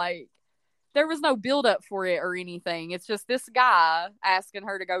wild. Like, there was no build up for it or anything. It's just this guy asking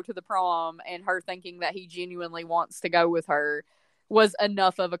her to go to the prom and her thinking that he genuinely wants to go with her was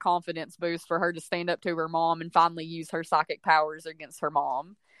enough of a confidence boost for her to stand up to her mom and finally use her psychic powers against her mom.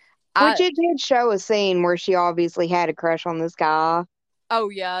 Which I it did show a scene where she obviously had a crush on this guy. Oh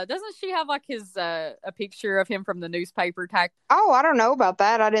yeah, doesn't she have like his a picture of him from the newspaper tag? Oh, I don't know about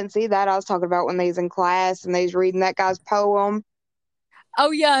that. I didn't see that. I was talking about when they was in class and they was reading that guy's poem.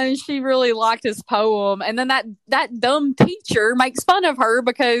 Oh yeah, and she really liked his poem. And then that dumb teacher makes fun of her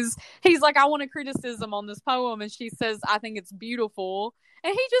because he's like, I want a criticism on this poem, and she says, I think it's beautiful.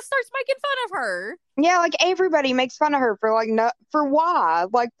 And he just starts making fun of her. Yeah, like everybody makes fun of her for like no for why?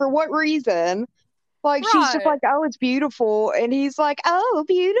 Like for what reason? Like she's just Right. like, "Oh, it's beautiful." And he's like, "Oh,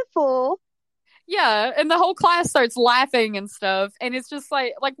 beautiful." Yeah, and the whole class starts laughing and stuff. And it's just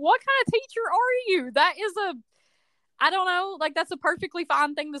like what kind of teacher are you? That is a I don't know, like that's a perfectly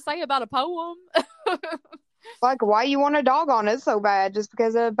fine thing to say about a poem. Like why you want a dog on it so bad just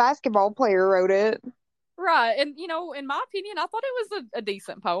because a basketball player wrote it? Right. And in my opinion, I thought it was a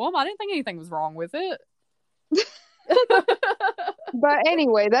decent poem. I didn't think anything was wrong with it. But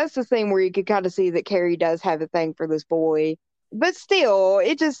anyway, that's the scene where you could kind of see that Carrie does have a thing for this boy. But still,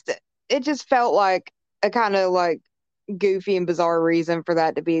 it just felt like a kind of like goofy and bizarre reason for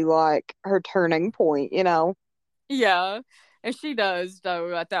that to be like her turning point, you know? Yeah. And she does,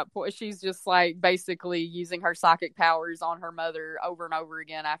 though, at that point. She's just like basically using her psychic powers on her mother over and over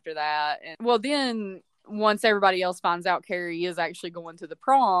again after that. And well, then once everybody else finds out Carrie is actually going to the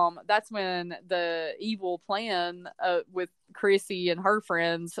prom, that's when the evil plan with Chrissy and her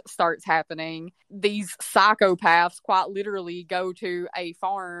friends starts happening. These psychopaths quite literally go to a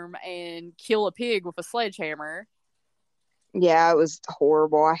farm and kill a pig with a sledgehammer. Yeah, it was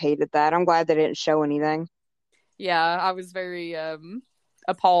horrible. I hated that. I'm glad they didn't show anything. Yeah, I was very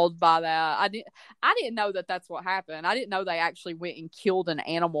appalled by that. I didn't know that that's what happened. I didn't know they actually went and killed an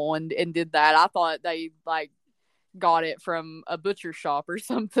animal and did that. I thought they like got it from a butcher shop or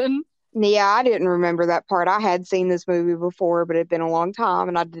something. Yeah, I didn't remember that part. I had seen this movie before, but it had been a long time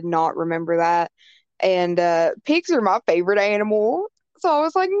and I did not remember that. And pigs are my favorite animal. So I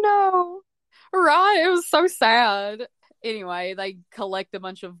was like, no. Right, it was so sad. Anyway, they collect a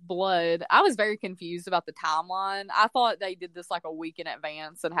bunch of blood. I was very confused about the timeline. I thought they did this like a week in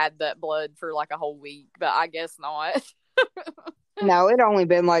advance and had that blood for like a whole week, but I guess not. No, it only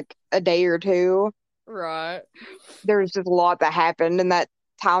been like a day or two. Right. There's just a lot that happened in that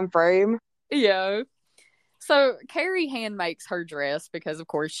time frame. Yeah. So Carrie hand makes her dress because, of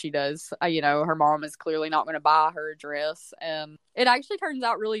course, she does. Her mom is clearly not going to buy her a dress, and it actually turns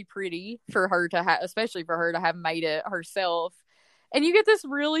out really pretty for her to have, especially for her to have made it herself. And you get this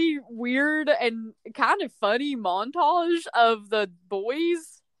really weird and kind of funny montage of the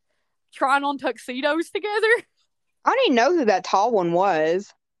boys trying on tuxedos together. I don't even know who that tall one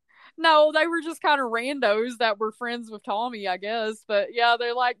was. No, they were just kind of randos that were friends with Tommy, I guess. But yeah,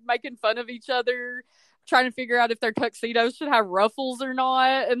 they're like making fun of each other, trying to figure out if their tuxedos should have ruffles or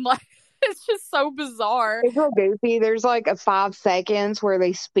not. And like, it's just so bizarre. It's real goofy. There's like a 5 seconds where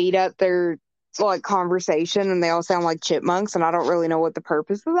they speed up their like conversation and they all sound like chipmunks, and I don't really know what the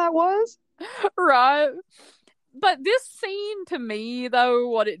purpose of that was. Right. But this scene to me, though,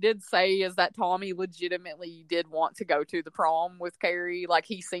 what it did say is that Tommy legitimately did want to go to the prom with Carrie. Like,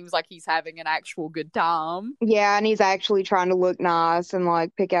 he seems like he's having an actual good time. Yeah, and he's actually trying to look nice and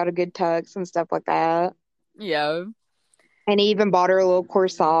like pick out a good tux and stuff like that. Yeah. And he even bought her a little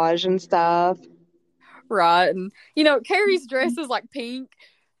corsage and stuff. Right. And, Carrie's dress is like pink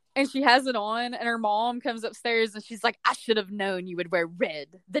and she has it on, and her mom comes upstairs and she's like, I should have known you would wear red,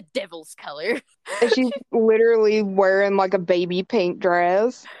 the devil's color. And she's literally wearing like a baby pink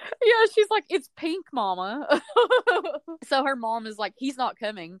dress. Yeah, she's like, it's pink, mama. So her mom is like, he's not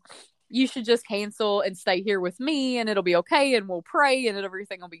coming. You should just cancel and stay here with me and it'll be okay and we'll pray and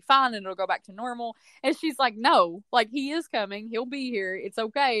everything will be fine and it'll go back to normal. And she's like, no, like he is coming. He'll be here. It's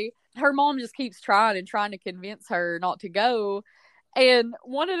okay. Her mom just keeps trying and trying to convince her not to go. And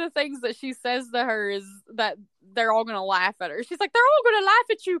one of the things that she says to her is that they're all going to laugh at her. She's like, they're all going to laugh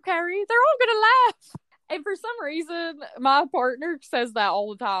at you, Carrie. They're all going to laugh. And for some reason, my partner says that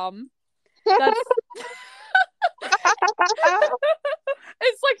all the time. That's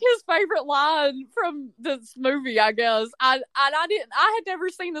it's like his favorite line from this movie, I guess. I had never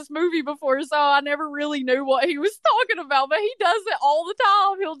seen this movie before, so I never really knew what he was talking about, but he does it all the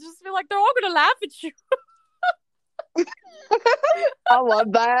time. He'll just be like, they're all going to laugh at you. I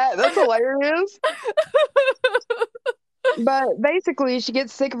love that. That's hilarious. But basically, she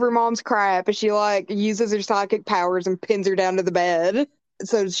gets sick of her mom's crap and she like uses her psychic powers and pins her down to the bed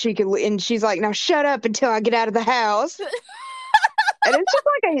so she can. And she's like, "Now shut up until I get out of the house." And it's just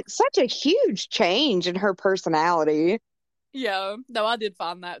like such a huge change in her personality. Yeah, no, I did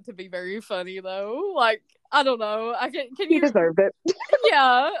find that to be very funny though. Like, I don't know. Can He you? deserved it.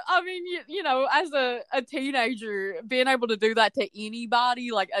 Yeah, I mean, as a teenager, being able to do that to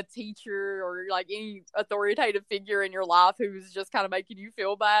anybody, like a teacher or like any authoritative figure in your life who's just kind of making you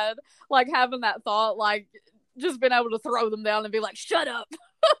feel bad, like having that thought, like just being able to throw them down and be like, "Shut up."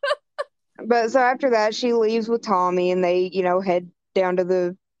 But so after that, she leaves with Tommy, and they, head down to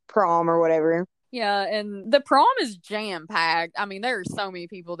the prom or whatever. Yeah, and the prom is jam packed. I mean, there are so many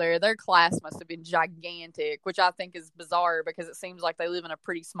people there. Their class must have been gigantic, which I think is bizarre because it seems like they live in a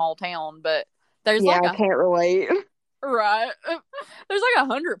pretty small town. But there's Yeah, like I can't relate. right, there's like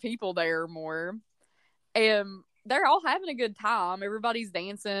 100 people there or more, and they're all having a good time. Everybody's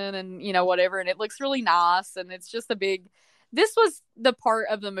dancing and whatever, and it looks really nice. And it's just a big. This was the part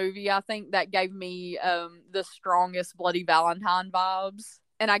of the movie I think that gave me the strongest Bloody Valentine vibes.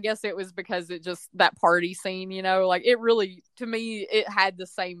 And I guess it was because it just that party scene, like it really, to me, it had the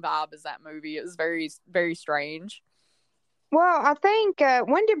same vibe as that movie. It was very, very strange. Well, I think,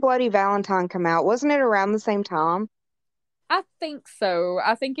 when did Bloody Valentine come out? Wasn't it around the same time? I think so.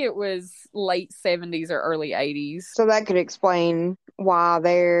 I think it was late 70s or early 80s. So that could explain why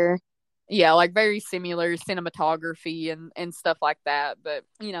they're. Yeah, like very similar cinematography and stuff like that. But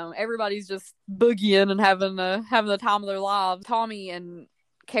everybody's just boogieing and having the time of their lives. Tommy and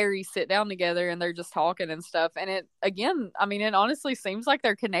Carrie sit down together and they're just talking and stuff. And it again, I mean, it honestly seems like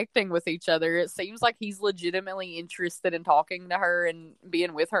they're connecting with each other. It seems like he's legitimately interested in talking to her and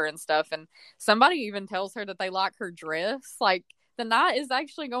being with her and stuff. And somebody even tells her that they like her dress. Like the night is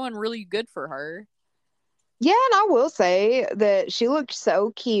actually going really good for her. Yeah, and I will say that she looked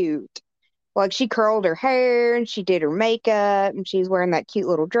so cute. Like, she curled her hair and she did her makeup and she's wearing that cute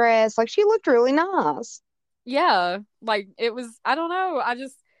little dress. Like, she looked really nice. Yeah, like it was, I don't know. I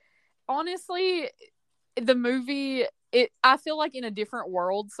just honestly, the movie, I feel like in a different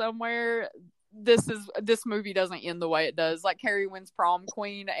world somewhere, this movie doesn't end the way it does. Like Carrie wins prom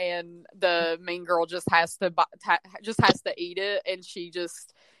queen and the mean girl just has to eat it, and she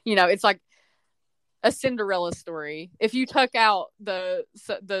just, it's like a Cinderella story. If you took out the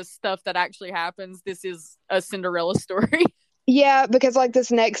stuff that actually happens, this is a Cinderella story. Yeah, because like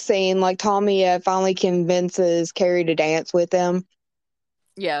this next scene, like Tommy finally convinces Carrie to dance with him.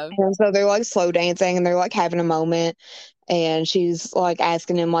 Yeah. And so they're like slow dancing and they're like having a moment. And she's like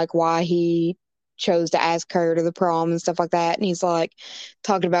asking him like why he chose to ask her to the prom and stuff like that. And he's like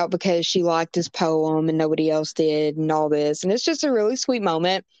talking about because she liked his poem and nobody else did and all this. And it's just a really sweet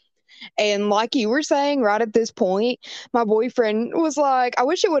moment. And like you were saying, right at this point, my boyfriend was like, I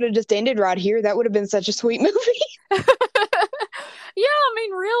wish it would have just ended right here. That would have been such a sweet movie. Yeah, I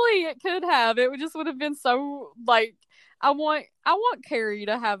mean, really, it could have. It would have been so like I want Carrie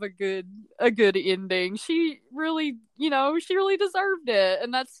to have a good ending. She really, she really deserved it,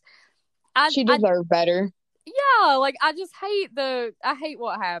 and that's She I deserved better. yeah, like I just I hate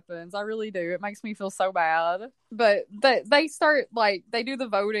what happens. I really do. It makes me feel so bad. But they start like they do the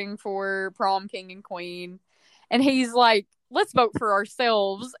voting for prom king and queen, and he's like, "Let's vote for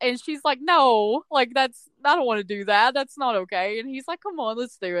ourselves," and she's like, "No, like I don't want to do that. That's not okay." And he's like, "Come on,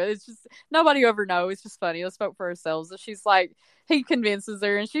 let's do it. It's just nobody will ever know. It's just funny. Let's vote for ourselves." And she's like, he convinces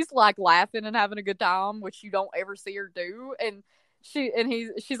her, and she's like laughing and having a good time, which you don't ever see her do. And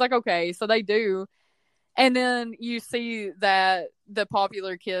she's like, "Okay," so they do. And then you see that the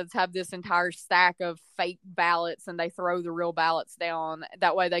popular kids have this entire stack of fake ballots and they throw the real ballots down.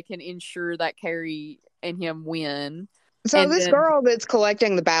 That way they can ensure that Carrie and him win. So And this then, girl that's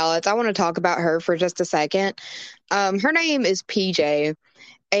collecting the ballots, I want to talk about her for just a second. Her name is PJ,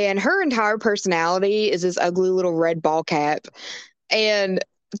 and her entire personality is this ugly little red ball cap. And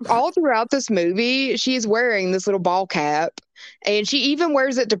all throughout this movie, she's wearing this little ball cap, and she even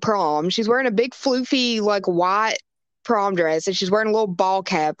wears it to prom. She's wearing a big floofy, like white prom dress, and she's wearing a little ball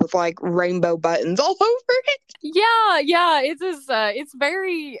cap with like rainbow buttons all over it. yeah, it's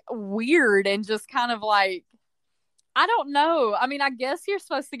very weird and just kind of like, I don't know. I mean, I guess you're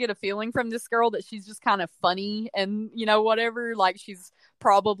supposed to get a feeling from this girl that she's just kind of funny and, whatever. Like she's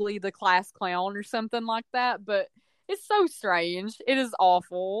probably the class clown or something like that. But it's so strange. It is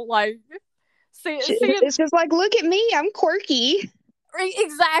awful. Like, It's just like, look at me, I'm quirky.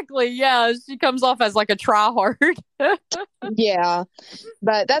 exactly. Yeah. She comes off as like a tryhard. Yeah,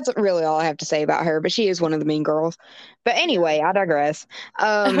 but that's really all I have to say about her. But she is one of the mean girls. But anyway, I digress.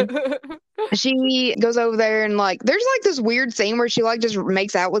 Um, She goes over there and like there's like this weird scene where she like just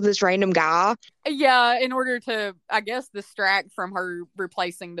makes out with this random guy. Yeah, in order to, I guess, distract from her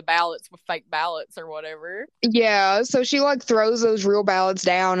replacing the ballots with fake ballots or whatever. Yeah, so she like throws those real ballots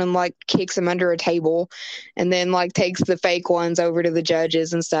down and like kicks them under a table and then like takes the fake ones over to the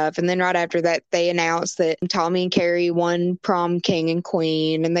judges and stuff. And then right after that, they announce that Tommy and Carrie won prom king and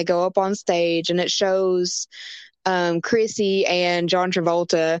queen, and they go up on stage and it shows Chrissy and John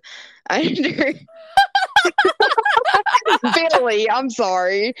Travolta under Billy, I'm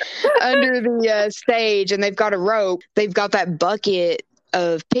sorry, under the stage, and they've got a rope. They've got that bucket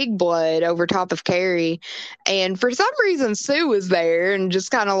of pig blood over top of Carrie, and for some reason Sue is there and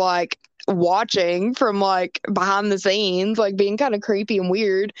just kind of like watching from like behind the scenes, like being kind of creepy and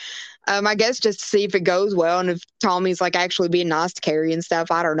weird. I guess just to see if it goes well and if Tommy's like actually being nice to Carrie and stuff.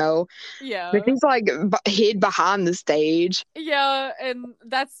 I don't know. But Yeah. he's like hid behind the stage. Yeah, and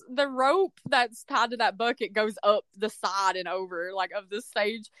that's the rope that's tied to that bucket goes up the side and over like of the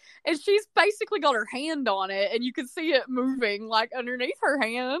stage, and she's basically got her hand on it, and you can see it moving like underneath her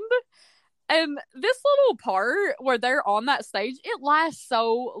hand. And this little part where they're on that stage, it lasts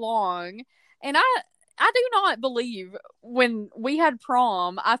so long, and I do not believe when we had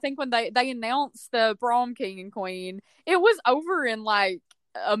prom. I think when they announced the prom king and queen, it was over in like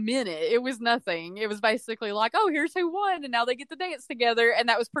a minute. It was nothing. It was basically like, oh, here's who won, and now they get to dance together, and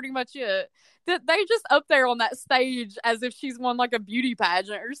that was pretty much it. That they just up there on that stage as if she's won like a beauty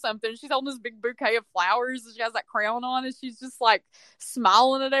pageant or something. She's holding this big bouquet of flowers, and she has that crown on, and she's just like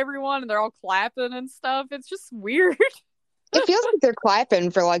smiling at everyone, and they're all clapping and stuff. It's just weird. It feels like they're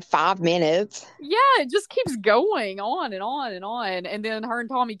clapping for like 5 minutes. Yeah, it just keeps going on and on and on, and then her and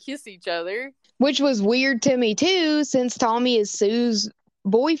Tommy kiss each other, Which was weird to me too, since Tommy is Sue's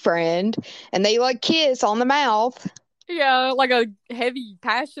boyfriend and they like kiss on the mouth. yeah, like a heavy,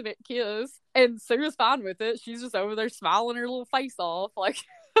 passionate kiss. And Sue is fine with it. She's just over there smiling her little face off. Like,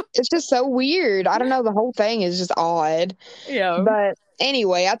 It's just so weird. I don't know. The whole thing is just odd. yeah. But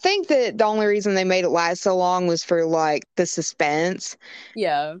anyway, I think that the only reason they made it last so long was for like the suspense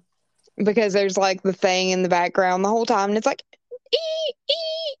Yeah. because there's like the thing in the background the whole time and it's like,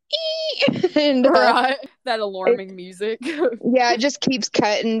 and Right. That alarming music. yeah, it just keeps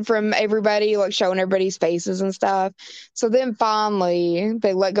cutting from everybody, like showing everybody's faces and stuff. So then finally,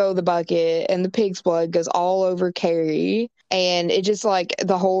 they let go of the bucket, and the pig's blood goes all over Carrie, and it just like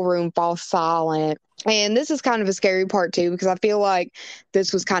the whole room falls silent. And this is kind of a scary part too, because I feel like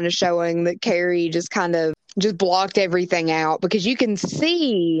this was kind of showing that Carrie just kind of just blocked everything out because you can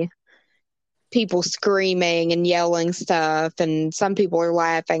see people screaming and yelling stuff, and some people are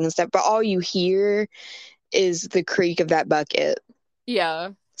laughing and stuff, but all you hear is the creak of that bucket.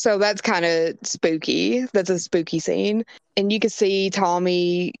 Yeah. So that's kind of spooky. That's a spooky scene. And you can see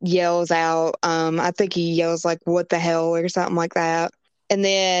Tommy yells out, I think he yells like, what the hell, or something like that. And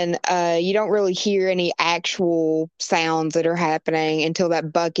then you don't really hear any actual sounds that are happening until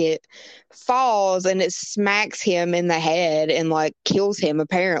that bucket falls and it smacks him in the head and like kills him,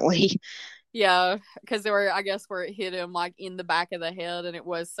 apparently. Yeah, because there were, I guess, where it hit him like in the back of the head, and it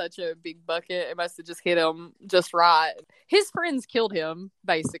was such a big bucket, it must have just hit him just right. His friends killed him,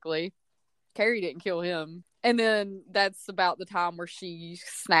 basically. Carrie didn't kill him. And then that's about the time where she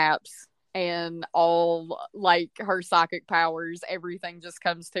snaps, and all like her psychic powers, everything just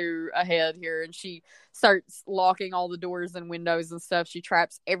comes to a head here, and she starts locking all the doors and windows and stuff. She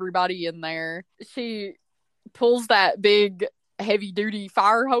traps everybody in there. She pulls that big heavy duty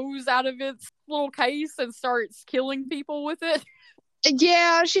fire hose out of its little case and starts killing people with it.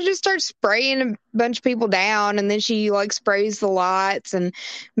 Yeah, she just starts spraying a bunch of people down, and then she like sprays the lights and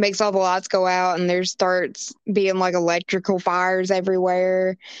makes all the lights go out, and there starts being like electrical fires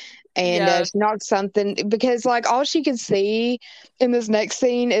everywhere. And Yeah. she knocks something because like all she can see in this next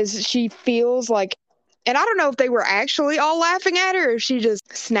scene is she feels like, and I don't know if they were actually all laughing at her or if she just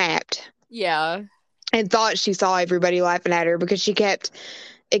snapped. Yeah. And thought she saw everybody laughing at her because it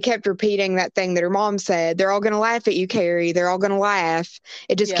kept repeating that thing that her mom said. They're all going to laugh at you, Carrie. They're all going to laugh.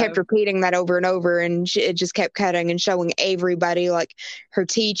 It just kept repeating that over and over, and it just kept cutting and showing everybody, like her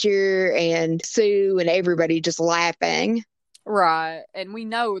teacher and Sue and everybody just laughing. Right. And we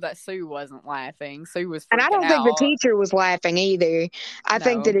know that Sue wasn't laughing. Sue was freaking And I don't think the out. teacher was laughing either. I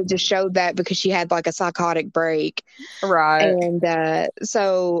think that it just showed that because she had like a psychotic break. Right. And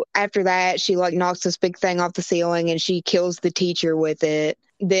so after that, she like knocks this big thing off the ceiling and she kills the teacher with it.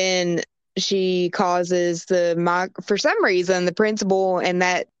 Then she causes for some reason, the principal and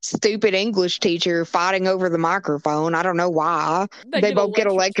that stupid English teacher fighting over the microphone. I don't know why. They both get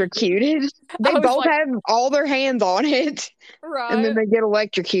electrocuted. They both have all their hands on it. Right. And then they get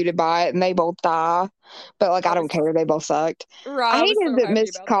electrocuted by it and they both die. But, like, I don't care. They both sucked. Right. I hated that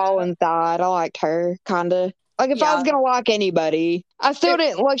Miss Collins died. I liked her, kind of. Like, if I was going to like anybody, I still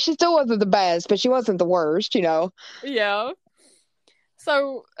didn't, like, she still wasn't the best, but she wasn't the worst, you know? Yeah.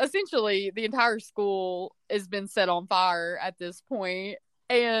 So, essentially, the entire school has been set on fire at this point,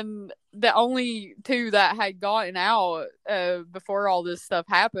 and the only two that had gotten out before all this stuff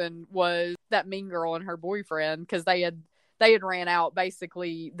happened was that mean girl and her boyfriend, because they had ran out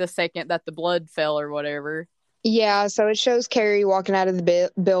basically the second that the blood fell or whatever. Yeah, so it shows Carrie walking out of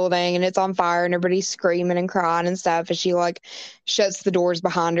the building, and it's on fire, and everybody's screaming and crying and stuff, and she, like, shuts the doors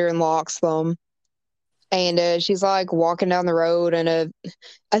behind her and locks them. And she's, like, walking down the road, and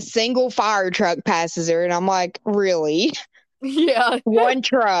a single fire truck passes her, and I'm like, really? Yeah. One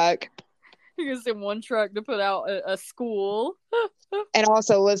truck. You can send one truck to put out a school. And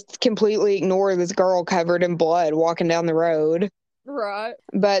also, let's completely ignore this girl covered in blood walking down the road. Right.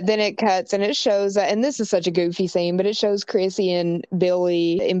 But then it cuts and it shows that, and this is such a goofy scene, but it shows Chrissy and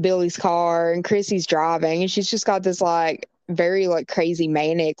Billy in Billy's car, and Chrissy's driving, and she's just got this, like, very, like, crazy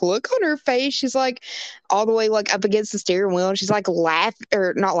manic look on her face. She's, like, all the way, like, up against the steering wheel, and she's, like,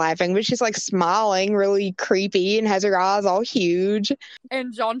 not laughing, but she's, like, smiling really creepy and has her eyes all huge.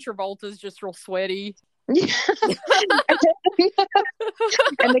 And John Travolta's just real sweaty. Yeah.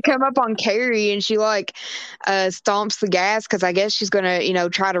 And they come up on Carrie, and she, like, stomps the gas because I guess she's gonna,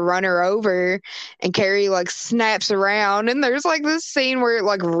 try to run her over, and Carrie, like, snaps around, and there's, like, this scene where it,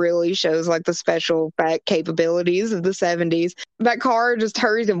 like, really shows, like, the special effect capabilities of the 70s. That car just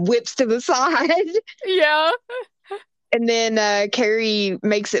hurries and whips to the side. Yeah. And then Carrie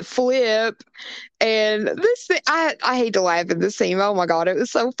makes it flip. And this thing, I hate to laugh at this scene. Oh my God, it was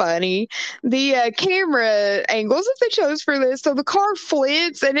so funny. The camera angles that they chose for this. So the car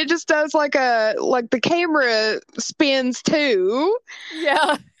flips and it just does like the camera spins too.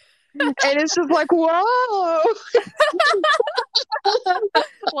 Yeah. And it's just like, whoa.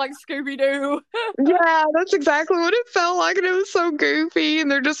 Like Scooby-Doo. Yeah, that's exactly what it felt like. And it was so goofy. And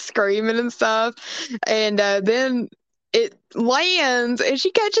they're just screaming and stuff. And then it lands and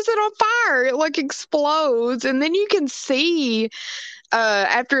she catches it on fire. It, like, explodes. And then you can see,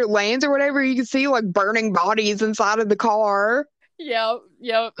 after it lands or whatever, you can see, like, burning bodies inside of the car. Yep.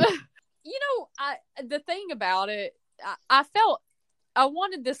 The thing about it, I felt I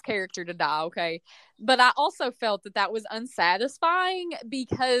wanted this character to die, okay? But I also felt that was unsatisfying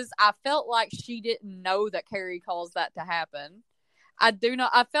because I felt like she didn't know that Carrie caused that to happen. I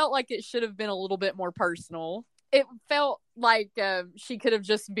felt like it should have been a little bit more personal. It felt like she could have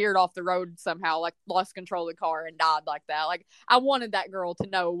just veered off the road somehow, like lost control of the car and died like that. Like, I wanted that girl to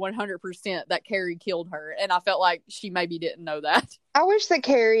know 100% that Carrie killed her, and I felt like she maybe didn't know that. I wish that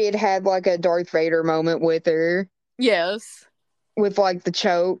Carrie had like a Darth Vader moment with her. Yes. With, like, the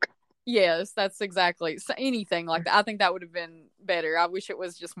choke. Yes, that's exactly. So anything like that. I think that would have been better. I wish it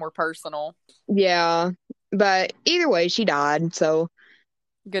was just more personal. Yeah, but either way, she died, so.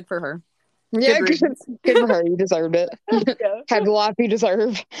 Good for her. Yeah, good for her. You deserved it. Yeah. Had the life you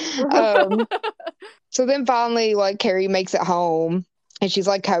deserve. So then finally, like, Carrie makes it home, and she's,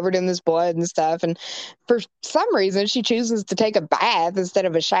 like, covered in this blood and stuff. And for some reason, she chooses to take a bath instead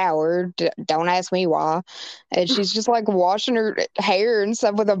of a shower. Don't ask me why. And she's just, like, washing her hair and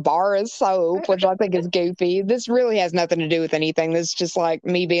stuff with a bar of soap, which I think is goofy. This really has nothing to do with anything. This is just, like,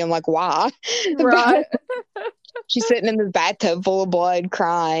 me being like, why? Right. She's sitting in this bathtub full of blood,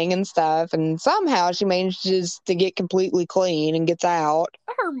 crying and stuff, and somehow she manages to get completely clean and gets out.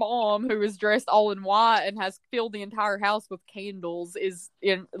 Her mom, who is dressed all in white and has filled the entire house with candles,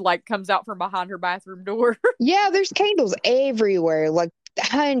 comes out from behind her bathroom door. Yeah, there's candles everywhere, like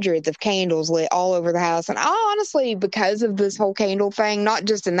hundreds of candles lit all over the house. And I honestly, because of this whole candle thing, not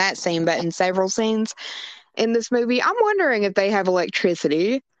just in that scene, but in several scenes in this movie, I'm wondering if they have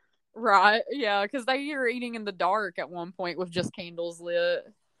electricity. Right, yeah, because they are eating in the dark at one point with just candles lit.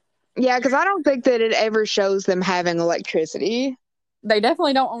 Yeah, because I don't think that it ever shows them having electricity. They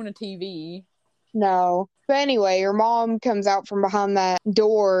definitely don't own a TV. No. But anyway, her mom comes out from behind that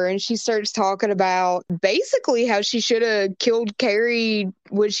door and she starts talking about basically how she should have killed Carrie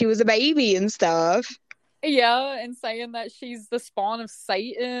when she was a baby and stuff. Yeah, and saying that she's the spawn of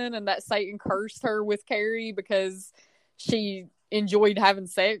Satan and that Satan cursed her with Carrie because she enjoyed having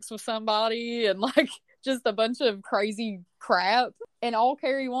sex with somebody and, like, just a bunch of crazy crap. And all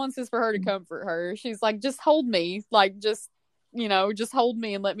Carrie wants is for her to comfort her. She's like, just hold me. Like, just just hold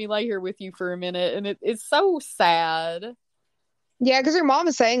me and let me lay here with you for a minute. And it's so sad. Yeah, because her mom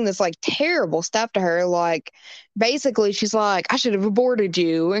is saying this like terrible stuff to her. Like, basically, she's like, I should have aborted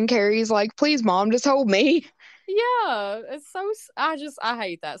you. And Carrie's like, please, mom, just hold me. Yeah, it's so, I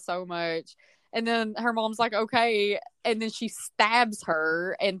hate that so much. And then her mom's like, okay. And then she stabs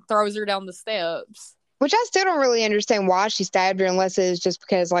her and throws her down the steps. Which I still don't really understand why she stabbed her unless it's just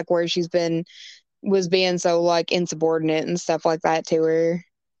because, like, where she's been was being so, like, insubordinate and stuff like that to her.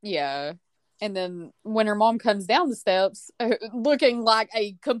 Yeah. And then when her mom comes down the steps, looking like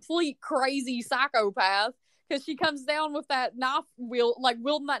a complete crazy psychopath, because she comes down with that knife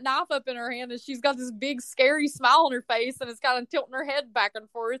wielding that knife up in her hand, and she's got this big scary smile on her face, and it's kind of tilting her head back and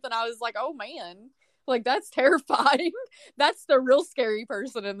forth. And I was like, oh man, like that's terrifying. That's the real scary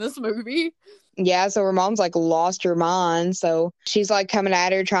person in this movie. Yeah, so her mom's like lost her mind. So she's like coming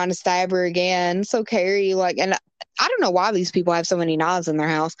at her, trying to stab her again. So Carrie, like, and I don't know why these people have so many knives in their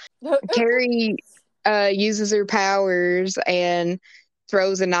house. Carrie uses her powers and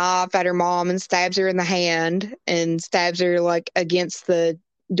throws a knife at her mom and stabs her in the hand and stabs her like against the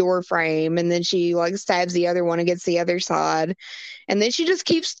door frame. And then she like stabs the other one against the other side. And then she just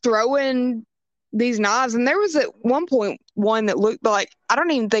keeps throwing these knives. And there was at one point one that looked like, I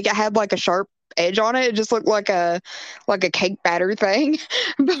don't even think it had like a sharp edge on it. It just looked like a cake batter thing.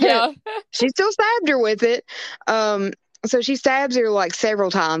 But Yeah. she still stabbed her with it. So she stabs her like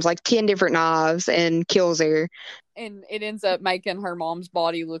several times, like 10 different knives, and kills her. And it ends up making her mom's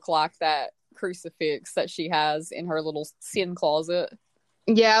body look like that crucifix that she has in her little sin closet.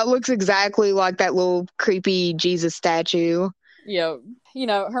 Yeah, it looks exactly like that little creepy Jesus statue. Yeah.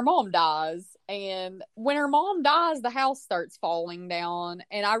 Her mom dies. And when her mom dies, the house starts falling down.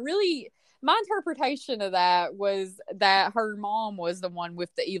 And my interpretation of that was that her mom was the one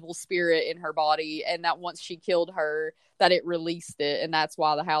with the evil spirit in her body, and that once she killed her, that it released it, and that's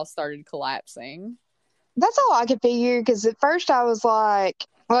why the house started collapsing. That's all I could figure, because at first I was like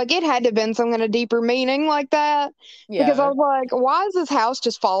it had to have been some kind of deeper meaning like that. Because I Yeah. was like, why is this house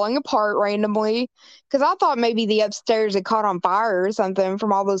just falling apart randomly? Because I thought maybe the upstairs had caught on fire or something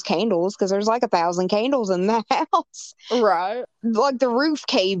from all those candles, because there's like 1,000 candles in the house. Right. Like the roof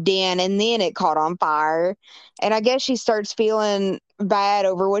caved in and then it caught on fire. And I guess she starts feeling bad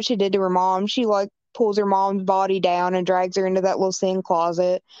over what she did to her mom. She like pulls her mom's body down and drags her into that little sin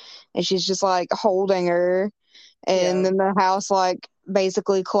closet. And she's just like holding her. And Yeah. then the house like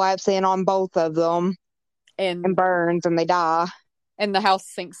basically collapses in on both of them and And burns and they die. and the house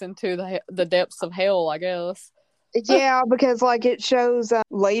sinks into the depths of hell, I guess. Yeah, because like it shows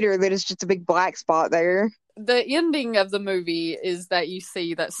later that it's just a big black spot there. The ending of the movie is that you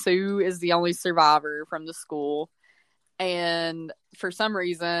see that Sue is the only survivor from the school. And for some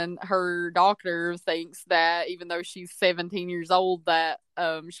reason, her doctor thinks that even though she's 17 years old, that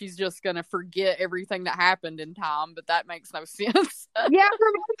she's just going to forget everything that happened in time. But that makes no sense. Yeah,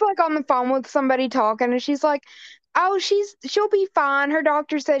 her mom's like on the phone with somebody talking, and she's like, "Oh, she'll be fine. Her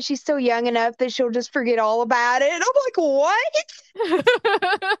doctor said she's still young enough that she'll just forget all about it." And I'm like, "What?"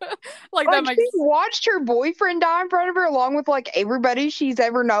 Like Like that makes she watched her boyfriend die in front of her, along with like everybody she's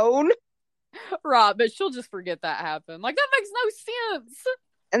ever known. right, but she'll just forget that happened. Like that makes no sense.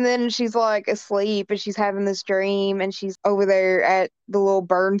 And then she's like asleep and she's having this dream and she's over there at the little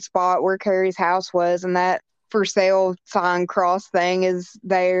burn spot where Carrie's house was, and that for sale sign cross thing is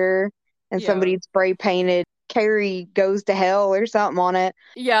there, and Yeah. somebody spray painted Carrie goes to hell or something on it.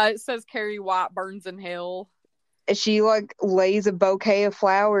 Yeah, it says Carrie White burns in hell. And she like lays a bouquet of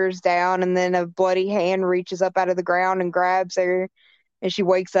flowers down, and then a bloody hand reaches up out of the ground and grabs her, and she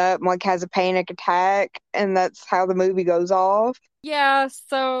wakes up and like has a panic attack, and that's how the movie goes off. Yeah,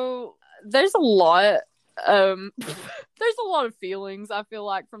 so there's a lot there's a lot of feelings I feel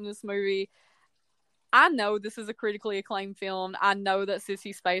like from this movie. I know this is a critically acclaimed film. I know that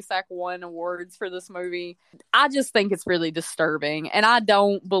Sissy Spacek won awards for this movie. I just think it's really disturbing, and I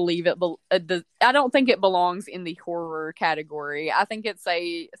don't believe it. I don't think it belongs in the horror category. I think it's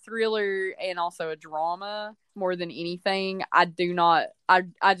a thriller and also a drama more than anything. I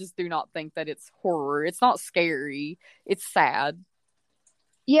just do not think that it's horror. It's not scary. It's sad.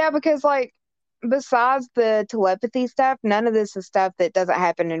 Yeah, because like besides the telepathy stuff, none of this is stuff that doesn't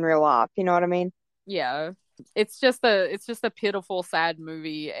happen in real life. You know what I mean? Yeah. It's just a pitiful, sad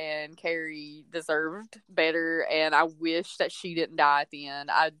movie, and Carrie deserved better, and I wish that she didn't die at the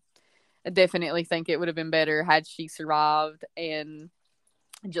end. I definitely think it would have been better had she survived and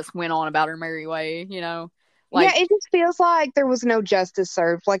just went on about her merry way, Like, Yeah, it just feels like there was no justice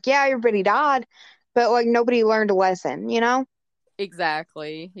served. Like, yeah, everybody died, but like nobody learned a lesson, you know?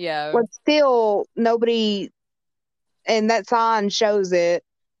 exactly. Yeah. Like still nobody and that sign shows it.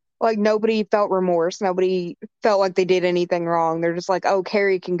 Like, nobody felt remorse. Nobody felt like they did anything wrong. They're just like, oh,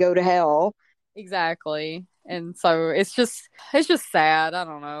 Carrie can go to hell. Exactly. And so it's just sad. I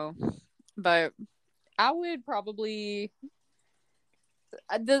don't know. But I would probably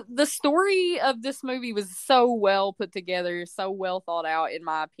the story of this movie was so well put together, so well thought out, in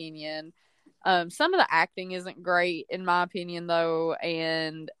my opinion. Some of the acting isn't great, in my opinion, though,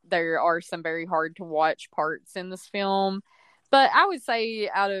 and there are some very hard to watch parts in this film. But I would say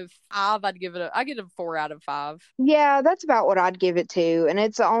out of five, I give it a 4 out of 5. Yeah, that's about what I'd give it to. And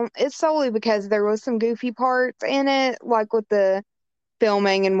it's solely because there was some goofy parts in it, like with the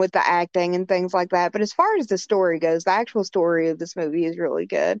filming and with the acting and things like that. But as far as the story goes, the actual story of this movie is really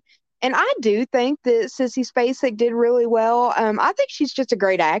good. And I do think that Sissy Spacek did really well. I think she's just a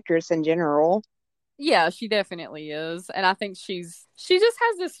great actress in general. Yeah, she definitely is, and I think she just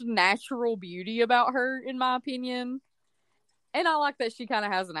has this natural beauty about her, in my opinion. And I like that she kind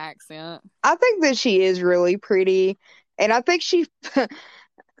of has an accent. I think that she is really pretty. And I think she, this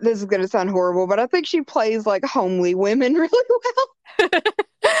is going to sound horrible, but I think she plays like homely women really well.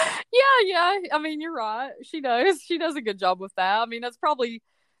 Yeah. I mean, you're right. She does. She does a good job with that. I mean, that's probably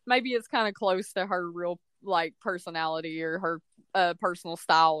maybe it's kind of close to her real like personality or her personal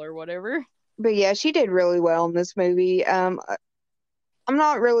style or whatever. But yeah, she did really well in this movie. I'm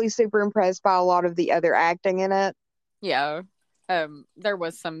not really super impressed by a lot of the other acting in it. Yeah. There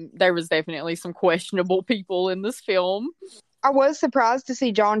was definitely some questionable people in this film. I was surprised to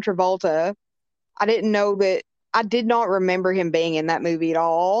see John Travolta. I didn't know that. I did not remember him being in that movie at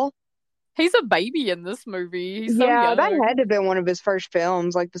all. He's a baby in this movie. He's so Yeah, that young. had to have been one of his first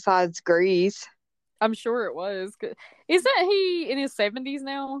films, like besides Grease. I'm sure it was. Isn't he in his 70s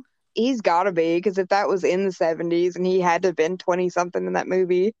now? He's got to be, because if that was in the 70s and he had to have been 20 something in that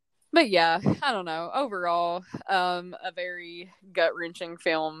movie. But yeah, I don't know. Overall, a very gut wrenching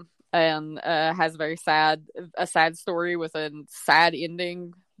film, and has a sad story with a sad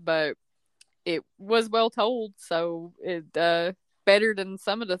ending, but it was well told, so it better than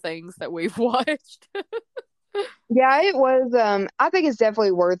some of the things that we've watched. Yeah, it was. I think it's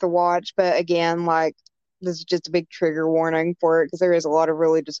definitely worth a watch, but again, like, this is just a big trigger warning for it because there is a lot of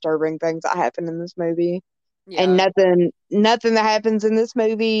really disturbing things that happen in this movie. And Yeah. nothing that happens in this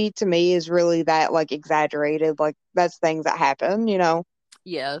movie to me is really that like exaggerated. Like, that's things that happen, you know.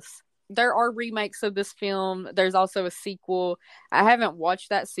 Yes. There are remakes of this film. There's also a sequel. I haven't watched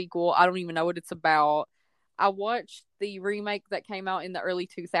that sequel. I don't even know what it's about. I watched the remake that came out in the early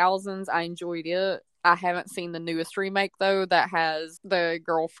 2000s. I enjoyed it. I haven't seen the newest remake, though, that has the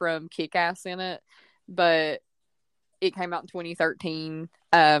girl from Kick-Ass in it. But it came out in 2013.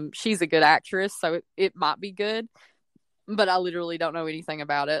 She's a good actress, so it might be good. But I literally don't know anything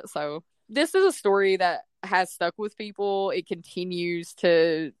about it. So this is a story that has stuck with people. It continues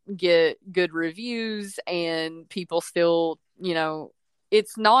to get good reviews, and people still,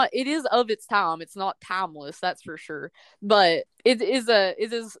 it is of its time. It's not timeless, that's for sure. But it is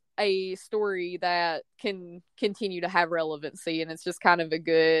a story that can continue to have relevancy, and it's just kind of a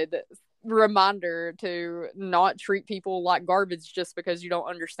good reminder to not treat people like garbage just because you don't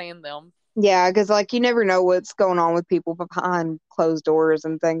understand them. Yeah, because like you never know what's going on with people behind closed doors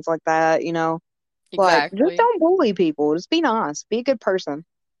and things like that, you know. Like, just Exactly. don't bully people. Just be nice. Be a good person.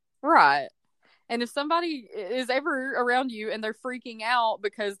 Right. And if somebody is ever around you and they're freaking out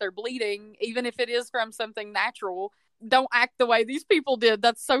because they're bleeding, even if it is from something natural, don't act the way these people did.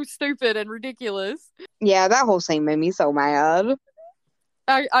 That's so stupid and ridiculous. Yeah, that whole scene made me so mad.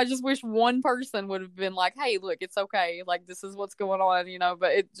 I just wish one person would have been like, hey, look, it's okay. Like, this is what's going on,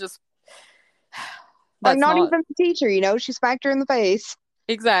 but it just, Like, that's not not even the teacher, you know, she smacked her in the face.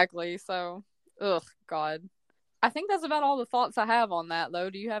 exactly. So, ugh, God. I think that's about all the thoughts I have on that, though.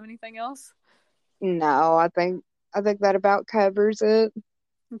 Do you have anything else? No, I think that about covers it.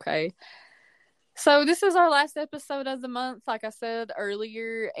 Okay. So this is our last episode of the month, like I said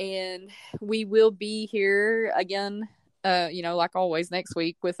earlier, and we will be here again, like always next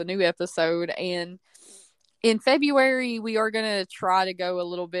week with a new episode. And in February, we are going to try to go a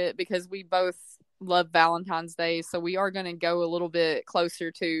little bit because we both love Valentine's Day. So we are going to go a little bit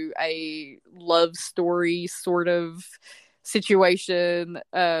closer to a love story sort of situation.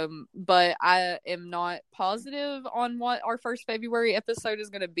 But I am not positive on what our first February episode is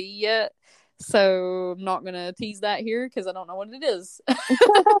going to be yet. So I'm not going to tease that here because I don't know what it is. But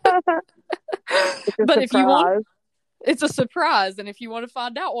if you want, it's a surprise. And if you want to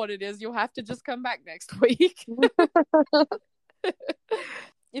find out what it is, you'll have to just come back next week.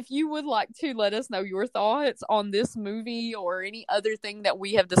 if you would like to let us know your thoughts on this movie or any other thing that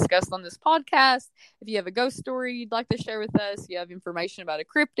we have discussed on this podcast, if you have a ghost story you'd like to share with us, you have information about a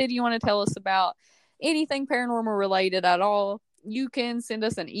cryptid you want to tell us about, anything paranormal related at all, you can send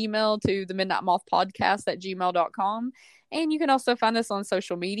us an email to the Midnight Moth Podcast at gmail.com. And you can also find us on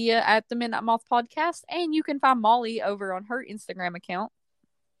social media at the Midnight Moth Podcast. And you can find Molly over on her Instagram account.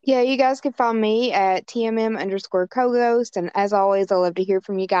 Yeah, you guys can find me at TMM_co-ghost. And as always, I love to hear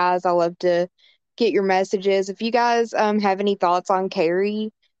from you guys. I love to get your messages. If you guys have any thoughts on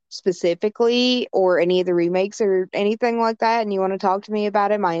Carrie specifically, or any of the remakes or anything like that, and you want to talk to me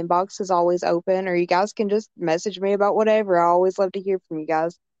about it, my inbox is always open, or you guys can just message me about whatever. I always love to hear from you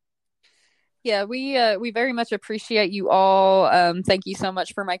guys. Yeah, we very much appreciate you all. Thank you so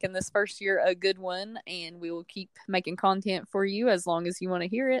much for making this first year a good one, and we will keep making content for you as long as you want to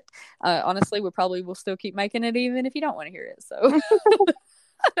hear it. Honestly, we probably will still keep making it even if you don't want to hear it. So,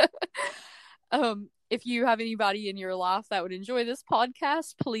 if you have anybody in your life that would enjoy this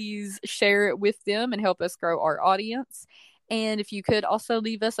podcast, please share it with them and help us grow our audience. And if you could also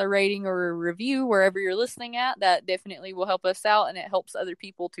leave us a rating or a review wherever you're listening at, that definitely will help us out and it helps other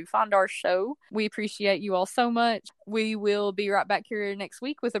people to find our show. We appreciate you all so much. We will be right back here next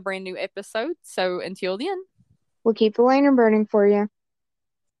week with a brand new episode. So until then, we'll keep the lantern burning for you.